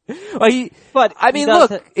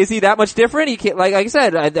 Look, is he that much different? He can't, like I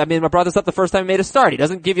said, I brought this up the first time he made a start. He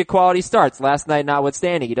doesn't give you quality starts, last night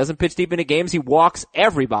notwithstanding. He doesn't pitch deep into games. He walks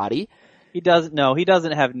everybody. He doesn't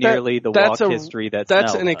have nearly the walk history that's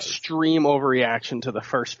an extreme overreaction to the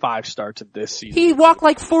first 5 starts of this season. He walked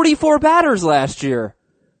like 44 batters last year.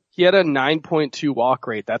 He had a 9.2 walk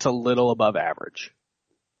rate. That's a little above average.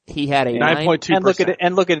 He had a 9.2%.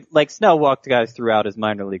 And look at like Snell walked guys throughout his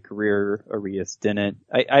minor league career. Urias didn't.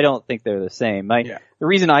 I don't think they're the same. The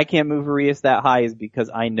reason I can't move Urias that high is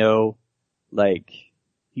because I know,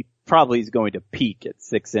 he probably is going to peak at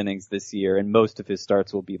 6 innings this year, and most of his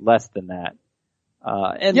starts will be less than that.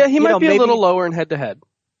 He might be a little lower in head-to-head.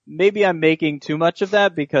 Maybe I'm making too much of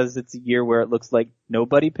that because it's a year where it looks like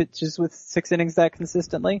nobody pitches with 6 innings that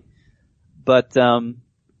consistently. But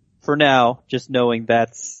for now, just knowing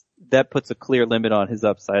that puts a clear limit on his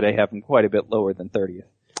upside, I have him quite a bit lower than 30th.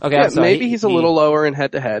 Okay, yeah, maybe he's a little lower in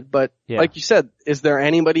head-to-head, but like you said, is there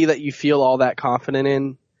anybody that you feel all that confident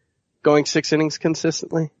in going 6 innings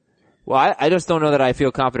consistently? Well, I just don't know that I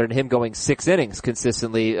feel confident in him going 6 innings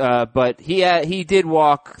consistently. But he did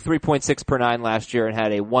walk 3.6 per 9 last year and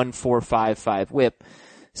had a 1.455 whip.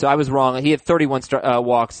 So I was wrong. He had 31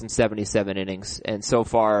 walks in 77 innings, and so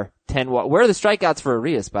far 10 walks. Where are the strikeouts for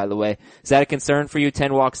Urias, by the way? Is that a concern for you?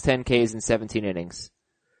 10 walks, 10 Ks in 17 innings.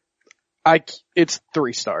 It's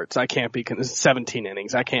 3 starts. I can't be 17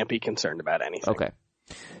 innings. I can't be concerned about anything. Okay.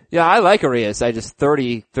 Yeah, I like Arias. I just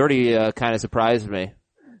 30 kind of surprised me.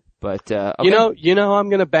 But okay. You know, I'm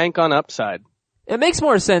gonna bank on upside. It makes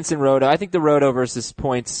more sense in Roto. I think the Roto versus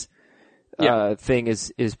points thing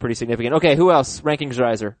is pretty significant. Okay, who else? Rankings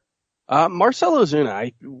riser. Marcell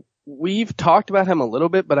Ozuna. We've talked about him a little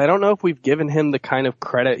bit, but I don't know if we've given him the kind of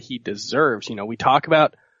credit he deserves. You know, we talk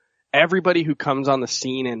about everybody who comes on the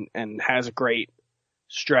scene and has a great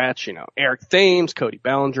stretch. You know, Eric Thames, Cody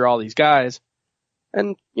Bellinger, all these guys.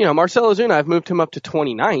 And, you know, Marcell Ozuna, I've moved him up to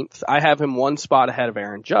 29th. I have him 1 spot ahead of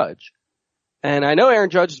Aaron Judge. And I know Aaron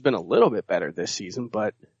Judge has been a little bit better this season,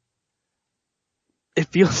 but it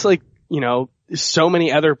feels like, you know, so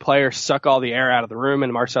many other players suck all the air out of the room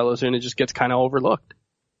and Marcell Ozuna just gets kind of overlooked.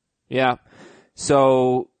 Yeah.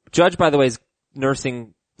 So Judge, by the way, is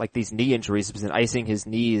nursing like these knee injuries. He's been icing his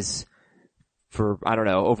knees for, I don't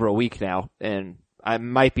know, over a week now. And I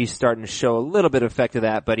might be starting to show a little bit of effect of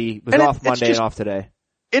that, but he was off Monday and off today.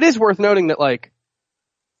 It is worth noting that, like,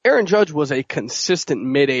 Aaron Judge was a consistent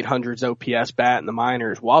mid-800s OPS bat in the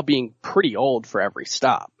minors while being pretty old for every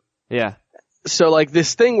stop. Yeah. So, like,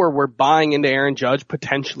 this thing where we're buying into Aaron Judge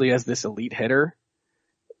potentially as this elite hitter,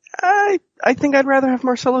 I think I'd rather have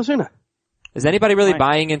Marcell Ozuna. Is anybody really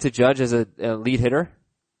buying into Judge as an elite hitter?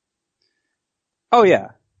 Oh, yeah.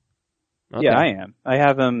 Okay. Yeah, I am. I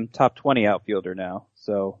have him top 20 outfielder now,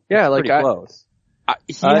 so yeah, like pretty close.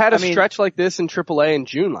 He had a stretch like this in AAA in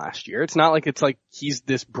June last year. It's not like it's like he's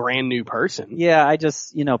this brand new person. Yeah, I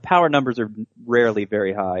just, you know, power numbers are rarely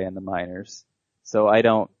very high in the minors, so I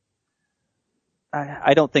don't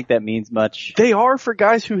think that means much. They are for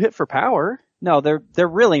guys who hit for power. No, they're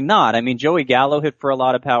really not. I mean, Joey Gallo hit for a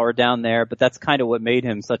lot of power down there, but that's kind of what made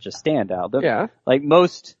him such a standout. Yeah. Like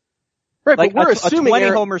most. Right, like but we're assuming a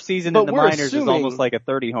 20-homer season in the minors is almost like a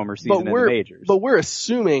 30-homer season in the majors. But we're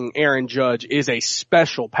assuming Aaron Judge is a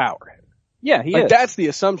special power hitter. Yeah, he is. That's the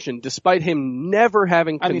assumption, despite him never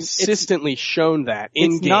having consistently shown that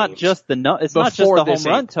in games. It's not just the home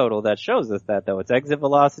run total that shows us that, though. It's exit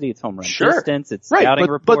velocity, it's home run distance, it's scouting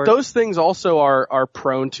report. But those things also are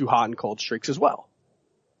prone to hot and cold streaks as well.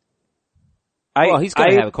 He's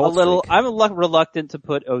going to have a cold streak. I'm reluctant to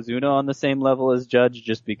put Ozuna on the same level as Judge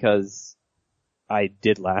just because I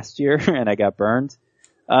did last year and I got burned.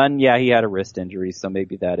 And yeah, he had a wrist injury, so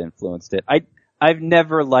maybe that influenced it. I've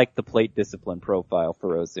never liked the plate discipline profile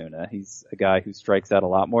for Ozuna. He's a guy who strikes out a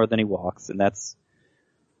lot more than he walks, and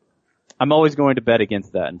I'm always going to bet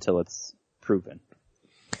against that until it's proven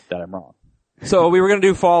that I'm wrong. So we were going to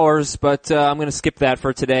do fallers, but I'm going to skip that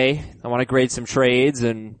for today. I want to grade some trades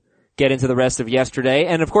and get into the rest of yesterday.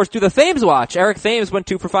 And of course, do the Thames watch. Eric Thames went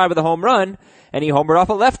 2 for 5 with a home run, and he homered off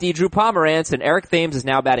a lefty, Drew Pomerantz, and Eric Thames is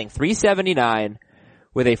now batting .379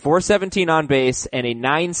 with a .417 on base and a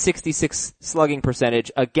 .966 slugging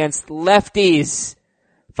percentage against lefties.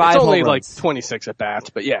 5 It's only home runs. like 26 at bats,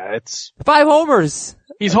 but yeah, it's 5 homers.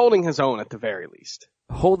 He's holding his own at the very least.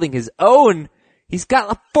 Holding his own. He's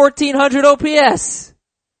got a 1400 OPS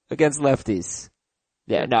against lefties.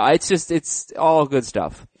 Yeah, no, it's all good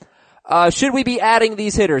stuff. Should we be adding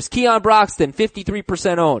these hitters? Keon Broxton,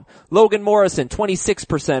 53% owned. Logan Morrison,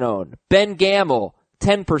 26% owned. Ben Gamel,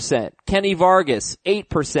 10%. Kenny Vargas,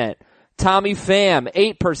 8%. Tommy Pham,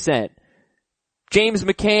 8%. James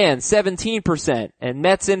McCann, 17%. And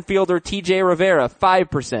Mets infielder TJ Rivera,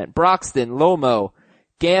 5%. Broxton, Lomo,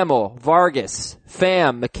 Gamel, Vargas,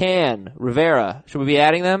 Pham, McCann, Rivera. Should we be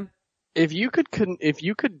adding them? If you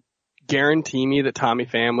could guarantee me that Tommy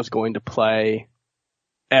Pham was going to play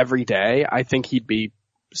every day, I think he'd be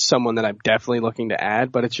someone that I'm definitely looking to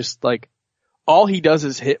add, but it's just like, all he does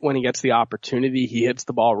is hit when he gets the opportunity. He hits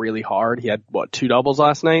the ball really hard. He had, 2 doubles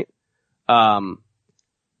last night? But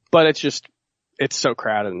it's so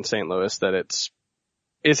crowded in St. Louis that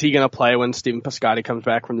is he gonna play when Stephen Piscotty comes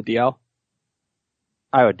back from the DL?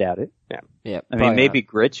 I would doubt it. Yeah. I mean, maybe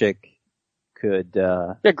Grichuk could,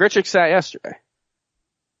 Grichuk sat yesterday.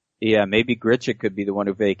 Yeah, maybe Grichuk could be the one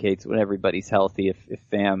who vacates when everybody's healthy if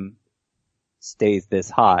Pham stays this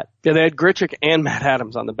hot. Yeah, they had Grichuk and Matt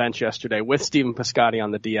Adams on the bench yesterday with Stephen Piscotty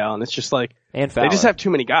on the DL, and it's just like, and Fowler. They just have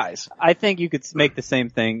too many guys. I think you could make the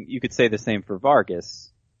same thing, you could say the same for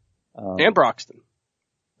Vargas. And Broxton.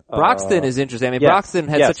 Broxton is interesting. I mean, yes, Broxton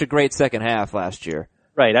had such a great second half last year.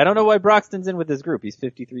 Right. I don't know why Broxton's in with this group. He's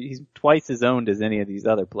 53. He's twice as owned as any of these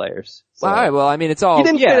other players. So. All right. Well, I mean, it's all. He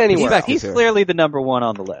didn't fit anywhere. He's clearly the number one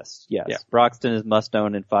on the list. Yes. Yeah. Broxton is must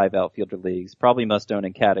own in 5 outfielder leagues. Probably must own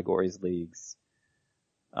in categories leagues.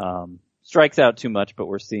 Strikes out too much, but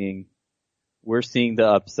we're seeing the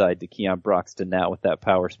upside to Keon Broxton now with that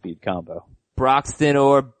power speed combo. Broxton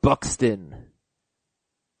or Buxton?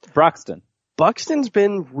 Broxton. Buxton's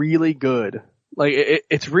been really good. Like,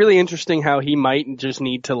 it's really interesting how he might just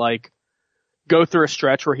need to, like, go through a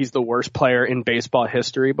stretch where he's the worst player in baseball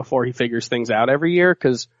history before he figures things out every year,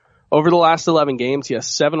 because over the last 11 games, he has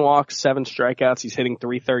 7 walks, 7 strikeouts. He's hitting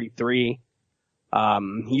 .333.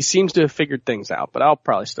 He seems to have figured things out, but I'll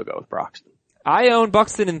probably still go with Broxton. I own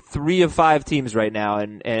Buxton in 3 of 5 teams right now,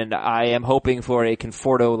 and I am hoping for a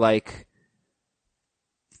Conforto-like,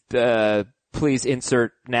 please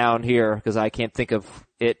insert noun here, because I can't think of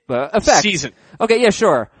it, effect. Season. Okay, yeah,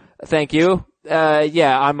 sure. Thank you.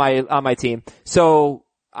 Yeah, on my team. So,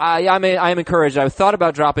 I am encouraged. I thought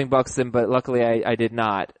about dropping Buxton, but luckily I did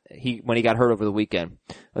not. When he got hurt over the weekend.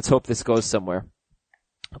 Let's hope this goes somewhere.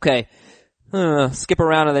 Okay. Skip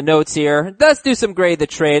around on the notes here. Let's do some grade the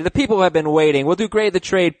trade. The people have been waiting. We'll do grade the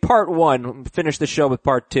trade part 1. Finish the show with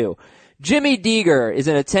part 2. Jimmy Deeger is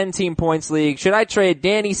in a 10-team points league. Should I trade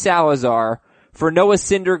Danny Salazar for Noah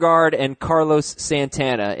Syndergaard and Carlos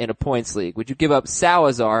Santana in a points league? Would you give up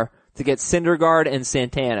Salazar to get Syndergaard and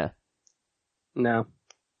Santana? No.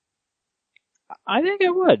 I think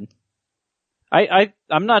I would.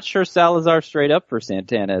 I'm not sure Salazar straight up for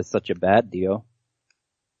Santana is such a bad deal.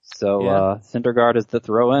 So, Yeah. Syndergaard is the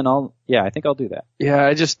throw in. I think I'll do that.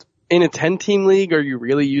 Yeah, in a 10-team league, are you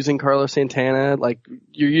really using Carlos Santana? Like,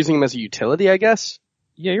 you're using him as a utility, I guess?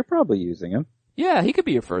 Yeah, you're probably using him. Yeah, he could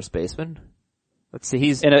be your first baseman. Let's see,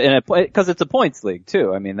 he's... Cause it's a points league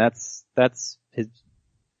too. I mean, that's his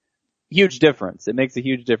huge difference. It makes a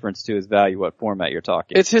huge difference to his value, what format you're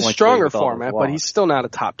talking. It's his Points stronger league with all format, those but he's blocks. still not a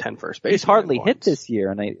top 10 first baseman. He's hardly in hit points. this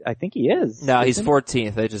year, and I think he is. No, he's Isn't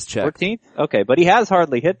 14th. I just checked. 14th? Okay, but he has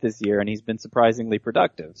hardly hit this year, and he's been surprisingly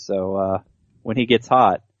productive. So, when he gets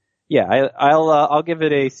hot, yeah, I'll give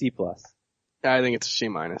it a C+. I think it's a C-.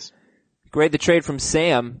 Grade the trade from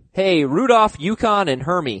Sam. Hey, Rudolph, Yukon, and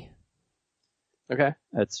Hermie. Okay.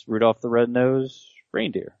 That's Rudolph the Red-Nosed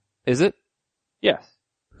Reindeer. Is it? Yes.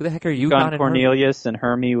 Who the heck are Yukon John and Cornelius and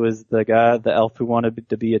Hermie was the elf who wanted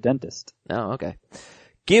to be a dentist. Hermie? Oh, okay.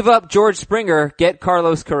 Give up George Springer, get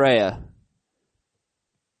Carlos Correa.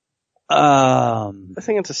 I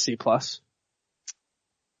think it's a C+.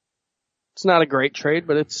 It's not a great trade,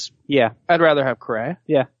 but I'd rather have Correa.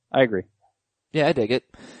 Yeah, I agree. Yeah, I dig it.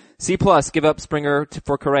 C+, give up Springer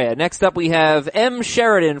for Correa. Next up we have M.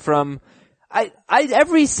 Sheridan from...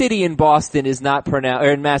 every city in Boston is not pronounced,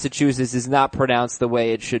 or in Massachusetts is not pronounced the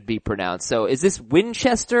way it should be pronounced. So is this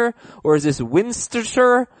Winchester or is this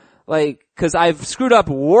Winstershire? Like, cause I've screwed up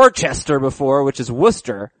Worcester before, which is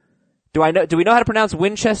Worcester. Do we know how to pronounce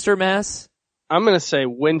Winchester, Mass? I'm gonna say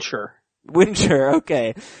Wincher. Wincher,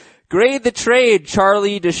 okay. Grade the trade,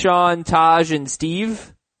 Charlie, Deshaun, Taj, and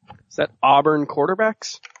Steve? Is that Auburn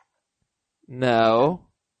quarterbacks? No.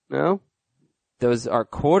 No? Those are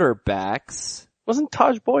quarterbacks. Wasn't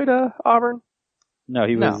Taj Boyd Auburn? No,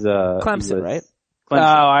 he No. was, Clemson, right? Oh,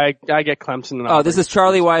 I get Clemson and Auburn. Oh, this is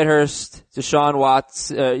Charlie Whitehurst,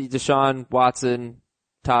 Deshaun Watson,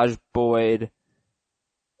 Taj Boyd,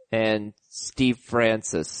 and Steve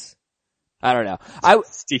Francis. I don't know.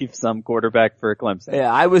 Steve, some quarterback for Clemson.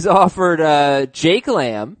 Yeah, I was offered, Jake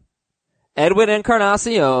Lamb, Edwin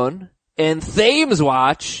Encarnacion, and Thames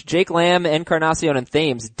watch. Jake Lamb, Encarnacion, and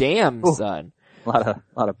Thames. Damn, son. A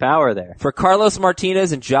lot of power there. For Carlos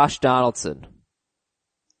Martinez and Josh Donaldson.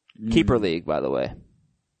 Keeper league, by the way.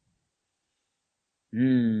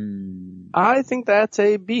 I think that's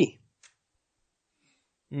a B.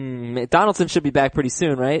 Donaldson should be back pretty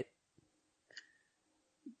soon, right?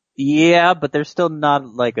 Yeah, but there's still not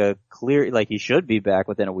like a clear, like he should be back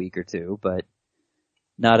within a week or two, but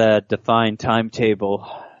not a defined timetable.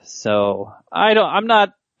 So I'm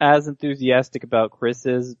not as enthusiastic about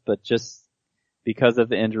Chris's, but just because of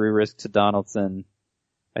the injury risk to Donaldson,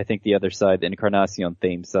 I think the other side, the Encarnacion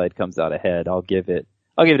Thames side, comes out ahead. I'll give it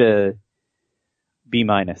a B-.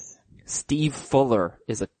 Steve Fuller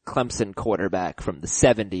is a Clemson quarterback from the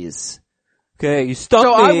 70s. Okay, you stumped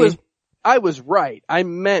So me. I was right. I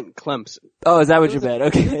meant Clemson. Oh, is that what you meant?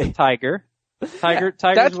 Okay. Tiger's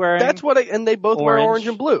wearing. That's what and they both wear orange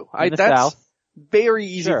and blue. in the That's South. very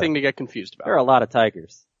easy Sure. thing to get confused There are about. a lot of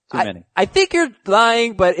Tigers. Too many. I think you're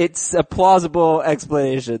lying, but it's a plausible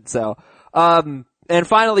explanation, so. And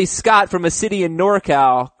finally, Scott from a city in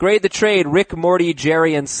NorCal. Grade the trade, Rick, Morty,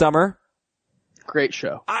 Jerry, and Summer. Great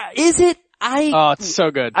show. Is it? Oh, it's so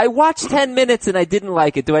good. I watched 10 minutes and I didn't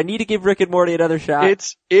like it. Do I need to give Rick and Morty another shot?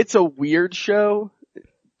 It's a weird show,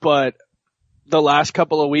 but the last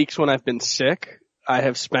couple of weeks when I've been sick, I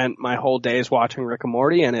have spent my whole days watching Rick and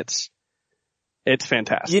Morty, and it's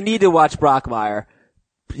fantastic. You need to watch Brockmire.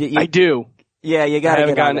 I do. Yeah, you gotta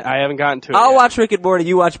get on it. I haven't gotten to it I'll yet. watch Rick and Morty,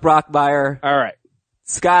 you watch Brockmire. All right.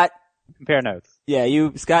 Scott, Compare notes. yeah,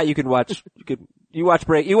 Scott, you can watch, you watch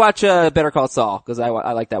Better Call Saul, cause I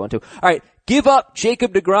like that one too. Alright, give up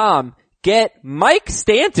Jacob deGrom, get Mike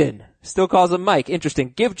Stanton. Still calls him Mike.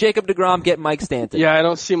 Interesting. Give Jacob deGrom, get Mike Stanton. Yeah, I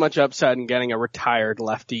don't see much upside in getting a retired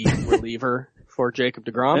lefty reliever for Jacob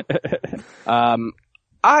deGrom.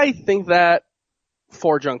 I think that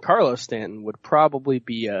for Giancarlo Stanton would probably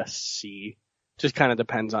be a C. Just kind of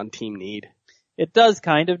depends on team need. It does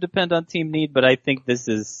kind of depend on team need, but I think this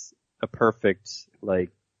is a perfect,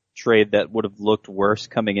 trade that would have looked worse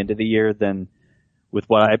coming into the year than with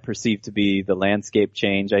what I perceive to be the landscape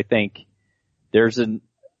change. I think there's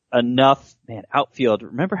enough, outfield.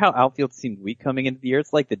 Remember how outfield seemed weak coming into the year?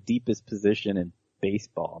 It's like the deepest position in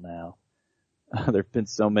baseball now. There have been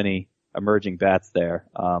so many emerging bats there.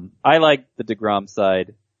 I like the deGrom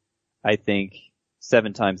side, I think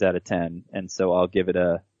 7 times out of 10, and so I'll give it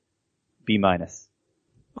a B-. Okay.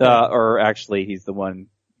 Or actually, he's the one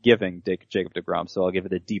giving Jacob deGrom, so I'll give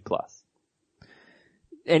it a D+.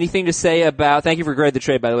 Anything to say about, thank you for grade the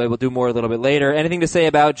trade, by the way, we'll do more a little bit later. Anything to say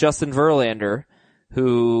about Justin Verlander,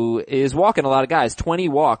 who is walking a lot of guys, 20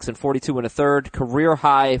 walks and 42 and a third, career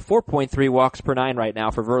high 4.3 walks per 9 right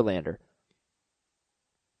now for Verlander.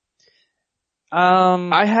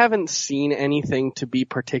 I haven't seen anything to be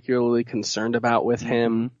particularly concerned about with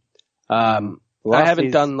him. I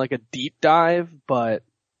haven't done a deep dive, but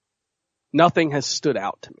nothing has stood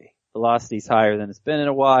out to me. Velocity's higher than it's been in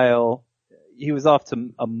a while. He was off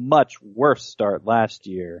to a much worse start last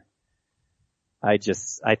year. I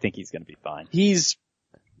think he's going to be fine. He's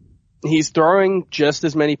throwing just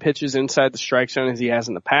as many pitches inside the strike zone as he has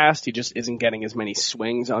in the past. He just isn't getting as many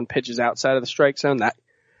swings on pitches outside of the strike zone.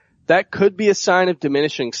 That could be a sign of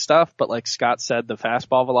diminishing stuff, but like Scott said, the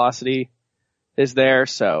fastball velocity is there,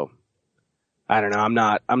 so I don't know.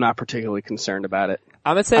 I'm not particularly concerned about it.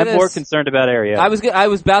 I'm gonna say I'm this. more concerned about Arrieta. I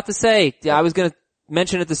was about to say, I was gonna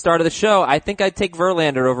mention at the start of the show, I think I'd take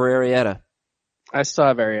Verlander over Arrieta. I still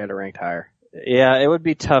have Arrieta ranked higher. Yeah, it would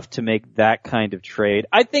be tough to make that kind of trade.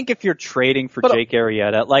 I think if you're trading for Jake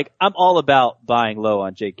Arrieta, I'm all about buying low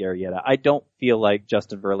on Jake Arrieta. I don't feel like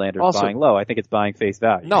Justin Verlander is buying low. I think it's buying face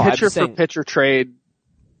value. No, pitcher for pitcher trade,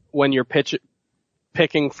 when you're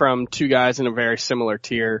picking from two guys in a very similar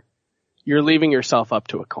tier, you're leaving yourself up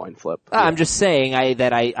to a coin flip. I'm just saying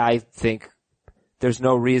I think there's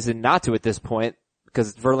no reason not to at this point,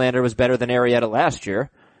 because Verlander was better than Arrieta last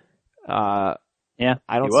year. Yeah,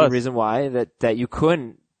 I don't see a reason why that you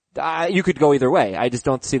couldn't. You could go either way. I just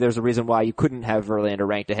don't see there's a reason why you couldn't have Verlander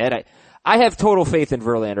ranked ahead. I have total faith in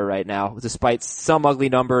Verlander right now, despite some ugly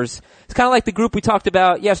numbers. It's kind of like the group we talked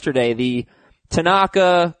about yesterday: the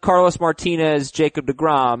Tanaka, Carlos Martinez, Jacob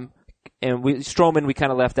deGrom, and Stroman. We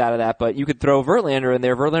kind of left out of that, but you could throw Verlander in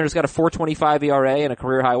there. Verlander's got a 4.25 ERA and a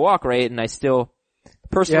career high walk rate, and I still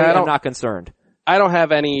personally am not concerned. I don't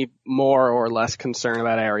have any more or less concern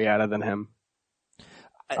about Arrieta than him.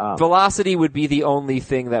 Velocity would be the only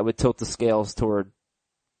thing that would tilt the scales toward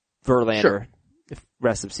Verlander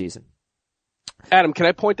rest of season. Adam, can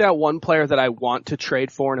I point out one player that I want to trade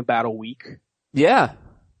for in about a week? Yeah.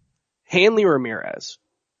 Hanley Ramirez.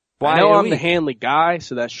 Why I know I'm the Hanley guy,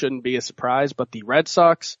 so that shouldn't be a surprise, but the Red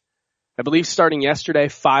Sox, I believe starting yesterday,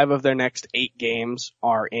 5 of their next 8 games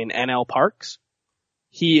are in NL parks.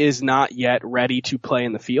 He is not yet ready to play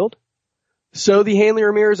in the field. So the Hanley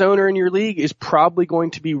Ramirez owner in your league is probably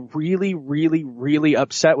going to be really, really, really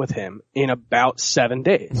upset with him in about 7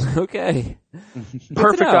 days. Okay.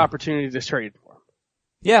 Perfect opportunity to trade for him.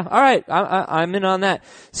 Yeah, alright. I'm in on that.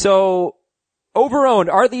 So, over-owned.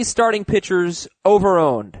 Are these starting pitchers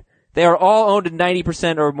over-owned? They are all owned in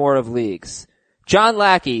 90% or more of leagues. John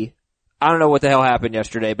Lackey, I don't know what the hell happened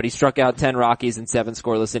yesterday, but he struck out 10 Rockies in 7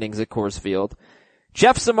 scoreless innings at Coors Field.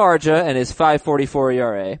 Jeff Samardzija and his 5.44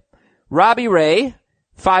 ERA. Robbie Ray,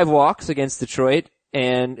 5 walks against Detroit,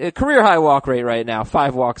 and a career high walk rate right now,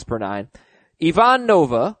 5 walks per 9. Ivan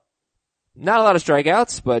Nova, not a lot of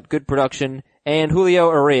strikeouts, but good production, and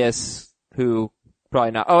Julio Urias, who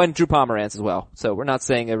probably not, and Drew Pomeranz as well. So we're not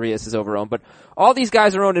saying Urias is over-owned, but all these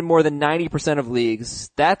guys are owned in more than 90% of leagues.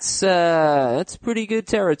 That's pretty good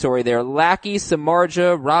territory there. Lackey,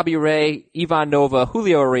 Samardzija, Robbie Ray, Ivan Nova,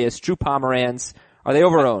 Julio Urias, Drew Pomeranz. Are they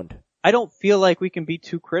over-owned? I don't feel like we can be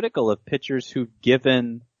too critical of pitchers who've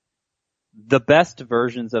given the best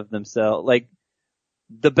versions of themselves. Like,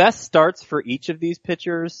 the best starts for each of these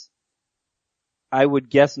pitchers, I would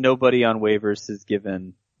guess nobody on waivers has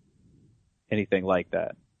given anything like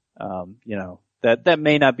that. That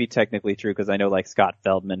may not be technically true because I know like Scott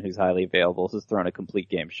Feldman, who's highly available, has thrown a complete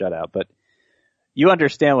game shutout. But you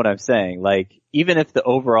understand what I'm saying. Like, even if the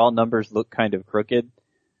overall numbers look kind of crooked,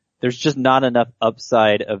 there's just not enough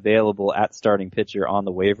upside available at starting pitcher on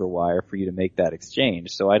the waiver wire for you to make that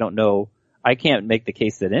exchange. So I don't know. I can't make the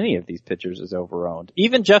case that any of these pitchers is overowned.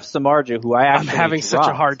 Even Jeff Samardzija, who I'm having such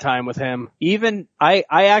a hard time with him. Even I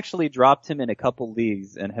actually dropped him in a couple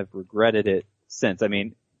leagues and have regretted it since. I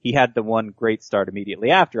mean, he had the one great start immediately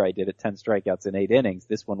after I did it, 10 strikeouts in 8 innings.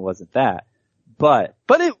 This one wasn't that. But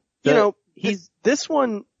this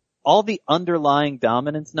one, all the underlying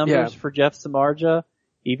dominance numbers for Jeff Samardzija,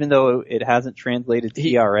 even though it hasn't translated to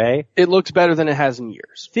ERA, it looks better than it has in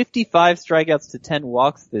years. 55 strikeouts to 10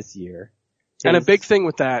 walks this year. And a big thing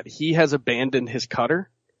with that, he has abandoned his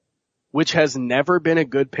cutter, which has never been a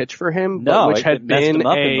good pitch for him. No, which had been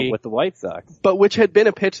with the White Sox. But which had been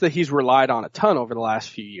a pitch that he's relied on a ton over the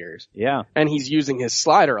last few years. Yeah. And he's using his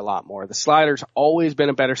slider a lot more. The slider's always been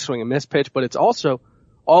a better swing and miss pitch, but it's also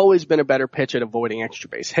always been a better pitch at avoiding extra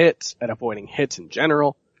base hits, at avoiding hits in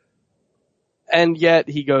general. And yet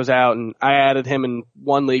he goes out, and I added him in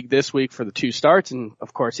one league this week for the 2 starts, and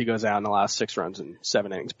of course he goes out and allows 6 runs in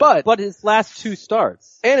 7 innings. But his last 2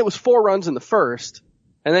 starts. And it was 4 runs in the first,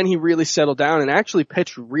 and then he really settled down and actually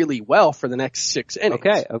pitched really well for the next 6 innings.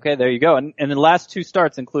 Okay, there you go. And the last 2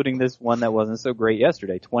 starts, including this one that wasn't so great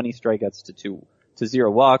yesterday, 20 strikeouts to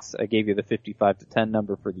 0 walks. I gave you the 55 to 10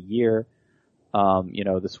 number for the year.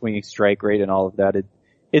 The swinging strike rate and all of that.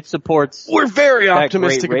 It supports. We're very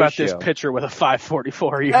optimistic about this pitcher with a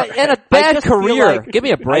 5.44 ERA. And a bad career. Give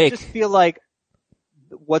me a break. I just feel like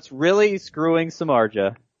what's really screwing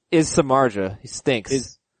Samardzija is Samardzija. He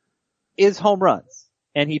stinks. Is home runs.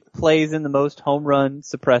 And he plays in the most home run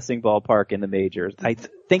suppressing ballpark in the majors. I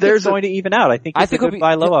think it's going to even out. I think it's a good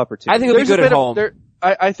buy low opportunity. I think he'll be good at home.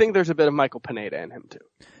 I think there's a bit of Michael Pineda in him too.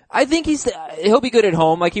 I think he'll be good at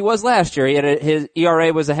home like he was last year. His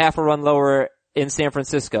ERA was a half a run lower in San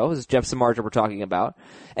Francisco. This is Jeff Samardzija we're talking about.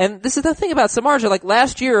 And this is the thing about Samardzija. Like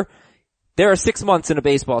last year, there are 6 months in a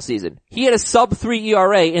baseball season. He had a sub-3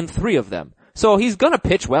 ERA in 3 of them. So he's gonna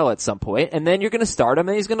pitch well at some point, and then you're gonna start him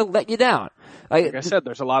and he's gonna let you down. Like I said,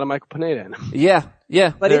 there's a lot of Michael Pineda in him. Yeah.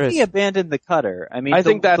 But if he abandoned the cutter, I mean, I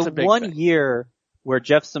think that's a big one thing. year where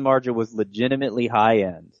Jeff Samardzija was legitimately high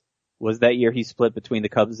end was that year he split between the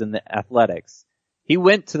Cubs and the Athletics. He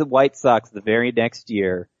went to the White Sox the very next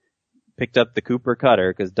year, picked up the Cooper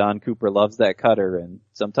cutter because Don Cooper loves that cutter, and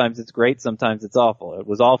sometimes it's great, sometimes it's awful. It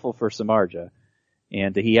was awful for Samardzija,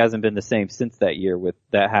 and he hasn't been the same since that year with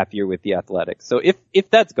that half year with the Athletics. So if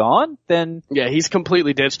that's gone, then yeah, he's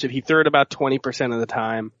completely ditched it. He threw it about 20% of the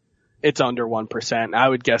time. It's under 1%. I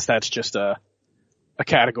would guess that's just a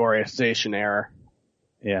categorization error.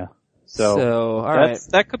 Yeah. So all right.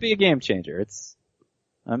 That could be a game changer.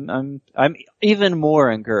 I'm even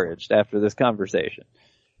more encouraged after this conversation.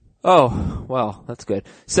 Oh, well, that's good.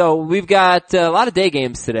 So we've got a lot of day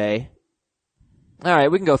games today. All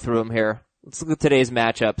right, we can go through them here. Let's look at today's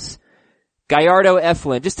matchups. Gallardo,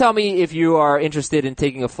 Eflin. Just tell me if you are interested in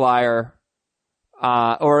taking a flyer,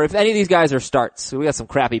 or if any of these guys are starts. We got some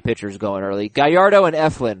crappy pitchers going early. Gallardo and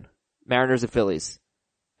Eflin. Mariners and Phillies.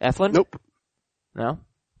 Eflin? Nope. No?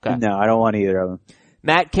 Okay. No, I don't want either of them.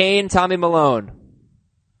 Matt Cain, Tommy Malone.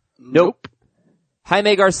 Nope.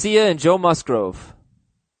 Jaime Garcia and Joe Musgrove.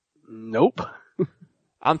 Nope.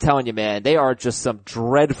 I'm telling you, man, they are just some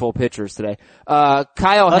dreadful pitchers today. Kyle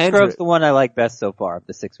Hendricks. Musgrove's the one I like best so far of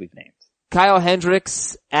the 6 we've named. Kyle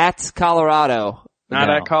Hendricks at Colorado. Not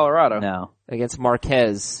at Colorado. No. Against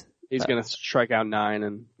Marquez. He's gonna strike out 9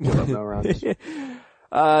 and give up no runs.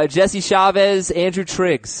 Jesse Chavez, Andrew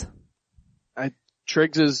Triggs.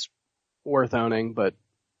 Triggs is worth owning, but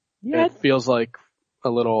Yeah. it feels like a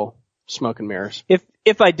little smoke and mirrors.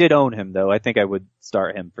 If I did own him though, I think I would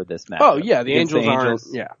start him for this match. Oh yeah, the Against Angels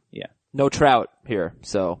the aren't. Yeah, No Trout here,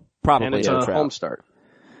 so probably and it's no a Trout. home start.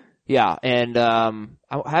 Yeah, and I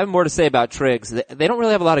have more to say about Triggs. They don't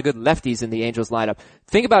really have a lot of good lefties in the Angels lineup.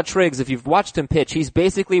 Think about Triggs. If you've watched him pitch, he's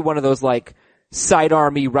basically one of those like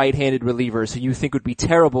sidearmy right-handed relievers who you think would be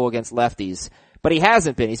terrible against lefties. But he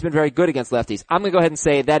hasn't been. He's been very good against lefties. I'm going to go ahead and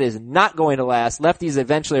say that is not going to last. Lefties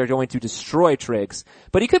eventually are going to destroy Triggs.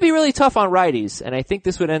 But he could be really tough on righties, and I think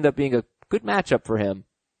this would end up being a good matchup for him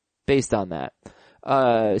based on that.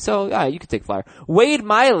 You could take flyer. Wade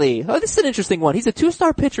Miley. Oh, this is an interesting one. He's a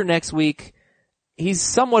 2-star pitcher next week. He's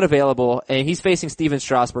somewhat available, and he's facing Steven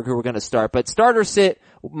Strasburg, who we're going to start. But starter sit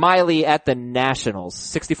Miley at the Nationals.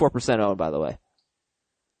 64% owned, by the way.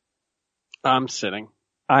 I'm sitting.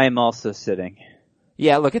 I am also sitting.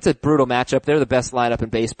 Yeah, look, it's a brutal matchup. They're the best lineup in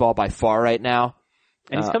baseball by far right now.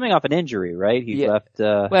 And he's coming off an injury, right? He left,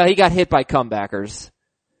 well, he got hit by comebackers.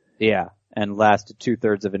 Yeah. and lasted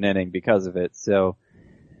 2/3 of an inning because of it. So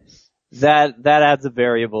that adds a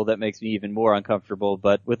variable that makes me even more uncomfortable.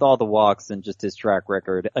 But with all the walks and just his track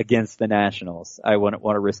record against the Nationals, I wouldn't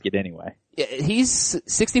want to risk it anyway. He's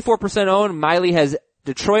 64% owned. Miley has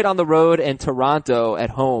Detroit on the road and Toronto at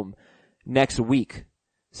home next week.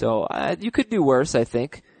 So you could do worse, I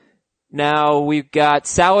think. Now we've got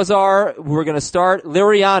Salazar. We're going to start.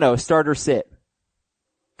 Liriano, start or sit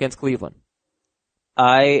against Cleveland.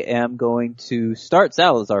 I am going to start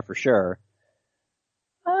Salazar for sure.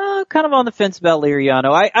 Kind of on the fence about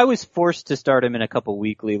Liriano. I was forced to start him in a couple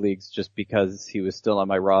weekly leagues just because he was still on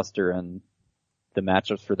my roster and the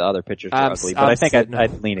matchups for the other pitchers were ugly, but I think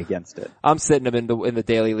I'd lean against it. I'm sitting him in the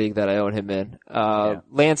daily league that I own him in.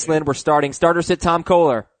 Lance Lynn, we're starting. Start or sit Tom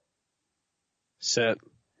Kohler. Sit.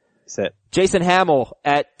 Jason Hamill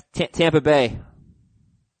at Tampa Bay.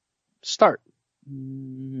 Start.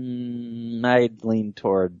 I'd lean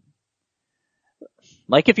toward,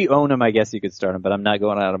 like if you own him, I guess you could start him, but I'm not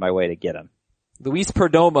going out of my way to get him. Luis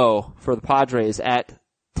Perdomo for the Padres at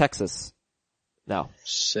Texas. No.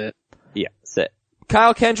 Sit. Yeah, sit.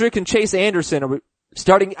 Kyle Kendrick and Chase Anderson. Are we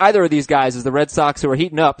starting either of these guys as the Red Sox, who are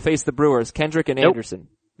heating up, face the Brewers? Kendrick and Anderson.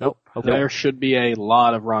 Nope. Okay. There should be a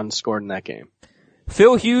lot of runs scored in that game.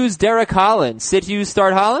 Phil Hughes, Derek Holland. Sit Hughes,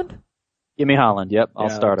 start Holland? Give me Holland. Yep, I'll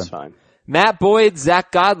start him. Fine. Matt Boyd,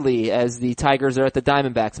 Zach Godley as the Tigers are at the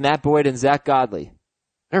Diamondbacks. Matt Boyd and Zach Godley.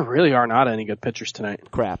 There really are not any good pitchers tonight.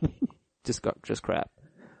 Crap. just crap.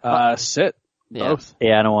 Sit. Yeah. Both.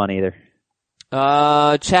 Yeah, I don't want either.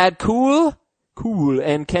 Chad Kuhl,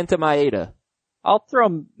 and Kenta Maeda. I'll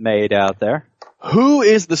throw Maeda out there. Who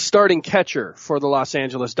is the starting catcher for the Los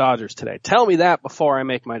Angeles Dodgers today? Tell me that before I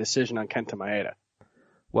make my decision on Kenta Maeda.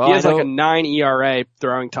 Well, he has like a 9 ERA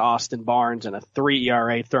throwing to Austin Barnes and a 3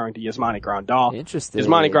 ERA throwing to Yasmani Grandal. Interesting.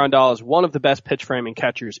 Yasmani Grandal is one of the best pitch framing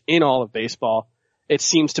catchers in all of baseball. It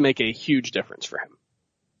seems to make a huge difference for him.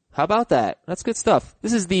 How about that? That's good stuff.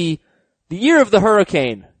 This is the year of the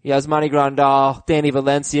hurricane. Yasmani Grandal, Danny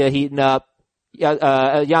Valencia heating up,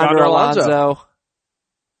 Yonder Alonso.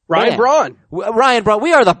 Ryan Braun. Ryan Braun.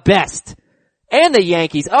 We are the best. And the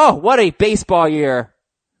Yankees. Oh, what a baseball year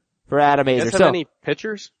for Adam Azer. Do you have any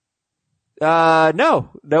pitchers? No,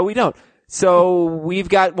 we don't. So we've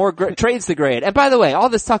got more trades to grade. And by the way, all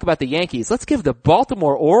this talk about the Yankees, let's give the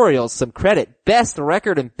Baltimore Orioles some credit. Best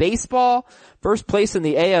record in baseball, first place in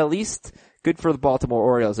the AL East. Good for the Baltimore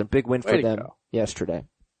Orioles and big win for them yesterday.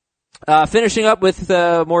 Finishing up with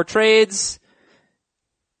more trades.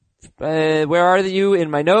 Where are you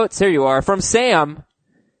in my notes? Here you are. From Sam.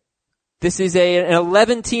 This is an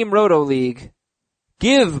 11-team Roto League.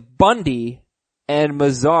 Give Bundy and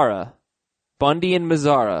Mazzara.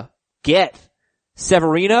 Get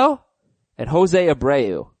Severino and Jose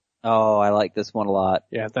Abreu. Oh, I like this one a lot.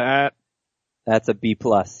 Yeah, that's a B+.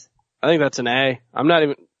 I think that's an A.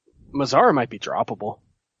 Mazzara might be droppable.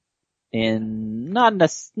 Not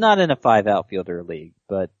in a 5 outfielder league,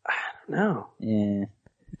 but no. Yeah.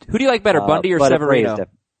 Who do you like better, Bundy or Severino?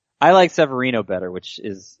 I like Severino better, which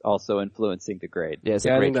is also influencing the grade. Yeah,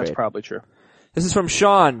 I think that's probably true. This is from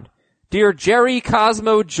Sean. Dear Jerry,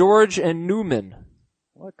 Cosmo, George, and Newman.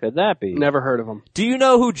 What could that be? Never heard of him. Do you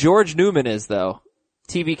know who George Newman is, though?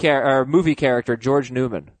 Movie character George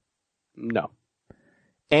Newman. No.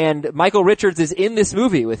 And Michael Richards is in this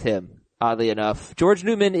movie with him, oddly enough. George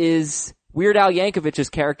Newman is Weird Al Yankovic's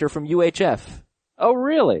character from UHF. Oh,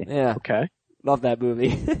 really? Yeah. Okay. Love that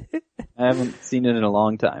movie. I haven't seen it in a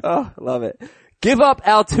long time. Oh, love it. Give up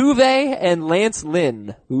Altuve and Lance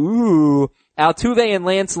Lynn. Ooh. Altuve and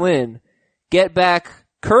Lance Lynn. Get back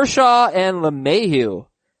Kershaw and LeMahieu.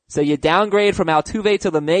 So you downgrade from Altuve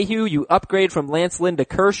to LeMahieu, you upgrade from Lance Lynn to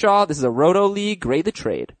Kershaw. This is a Roto League. Grade the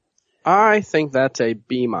trade. I think that's a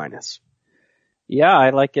B-. Yeah, I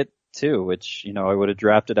like it too, which, I would have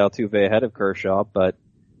drafted Altuve ahead of Kershaw, but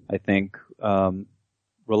I think,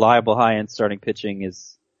 reliable high-end starting pitching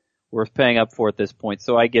is worth paying up for at this point.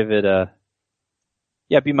 So I give it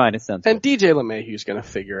B- sounds And good. DJ LeMahieu's gonna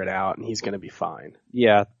figure it out and he's gonna be fine.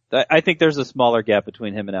 Yeah, I think there's a smaller gap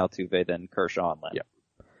between him and Altuve than Kershaw and Lynn. Yep.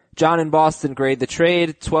 John in Boston grade the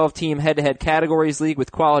trade. 12-team head-to-head categories league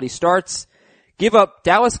with quality starts. Give up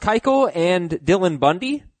Dallas Keuchel and Dylan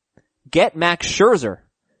Bundy. Get Max Scherzer.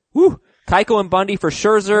 Woo! Keuchel and Bundy for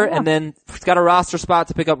Scherzer, and then it's got a roster spot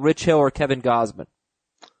to pick up Rich Hill or Kevin Gausman.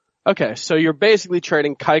 Okay, so you're basically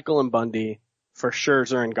trading Keuchel and Bundy for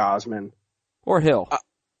Scherzer and Gausman. Or Hill.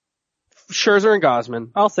 Scherzer and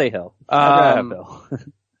Gausman. I'll say Hill. I'd have Hill.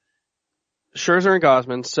 Scherzer and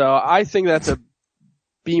Gausman. So I think that's a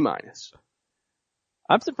B-.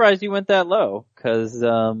 I'm surprised you went that low, cause,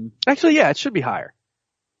 actually, yeah, it should be higher.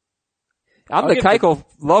 I'm I'll the give Keuchel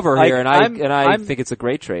lover here, and I I'm- think it's a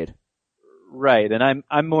great trade. Right, and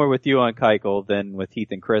I'm more with you on Keuchel than with Heath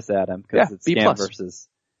and Chris, Adam, because Yeah, it's B+. Scam versus.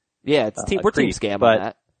 Yeah, it's we're team Creed, scam but- on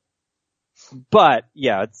that. But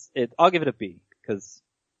yeah, I'll give it a B because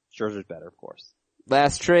Scherzer's better, of course.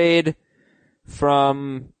 Last trade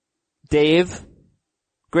from Dave.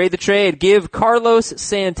 Grade the trade. Give Carlos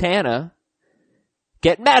Santana.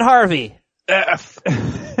 Get Matt Harvey. F.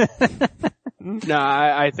 No,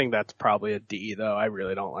 I think that's probably a D though. I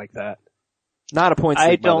really don't like that. Not a point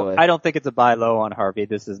sleep, by the way. I don't think it's a buy low on Harvey.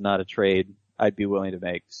 This is not a trade I'd be willing to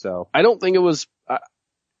make. So I don't think it was.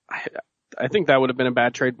 I think that would have been a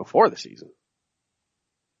bad trade before the season.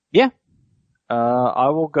 yeah, I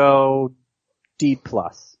will go D+.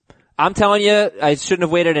 I'm telling you, I shouldn't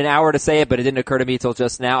have waited an hour to say it, but it didn't occur to me till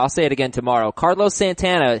just now. I'll say it again tomorrow. Carlos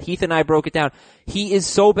Santana, Heath and I broke it down. He is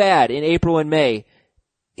so bad in April and May.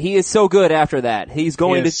 He is so good after that. He's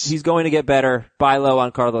going to get better. Buy low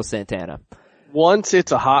on Carlos Santana. Once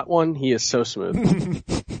it's a hot one, he is so smooth.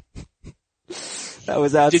 That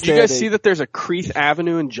was outstanding. Did you guys see that there's a Creeth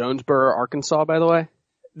Avenue in Jonesboro, Arkansas, by the way?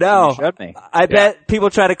 No. You showed me. I bet people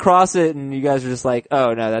try to cross it and you guys are just like,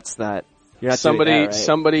 oh no, that's not. You're not doing that, right?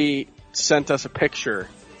 Somebody sent us a picture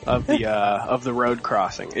of the road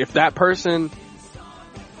crossing. If that person,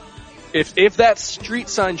 if that street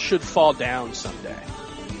sign should fall down someday,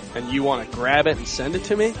 and you want to grab it and send it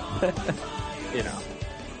to me,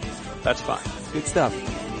 that's fine. Good stuff.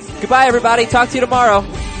 Goodbye, everybody. Talk to you tomorrow.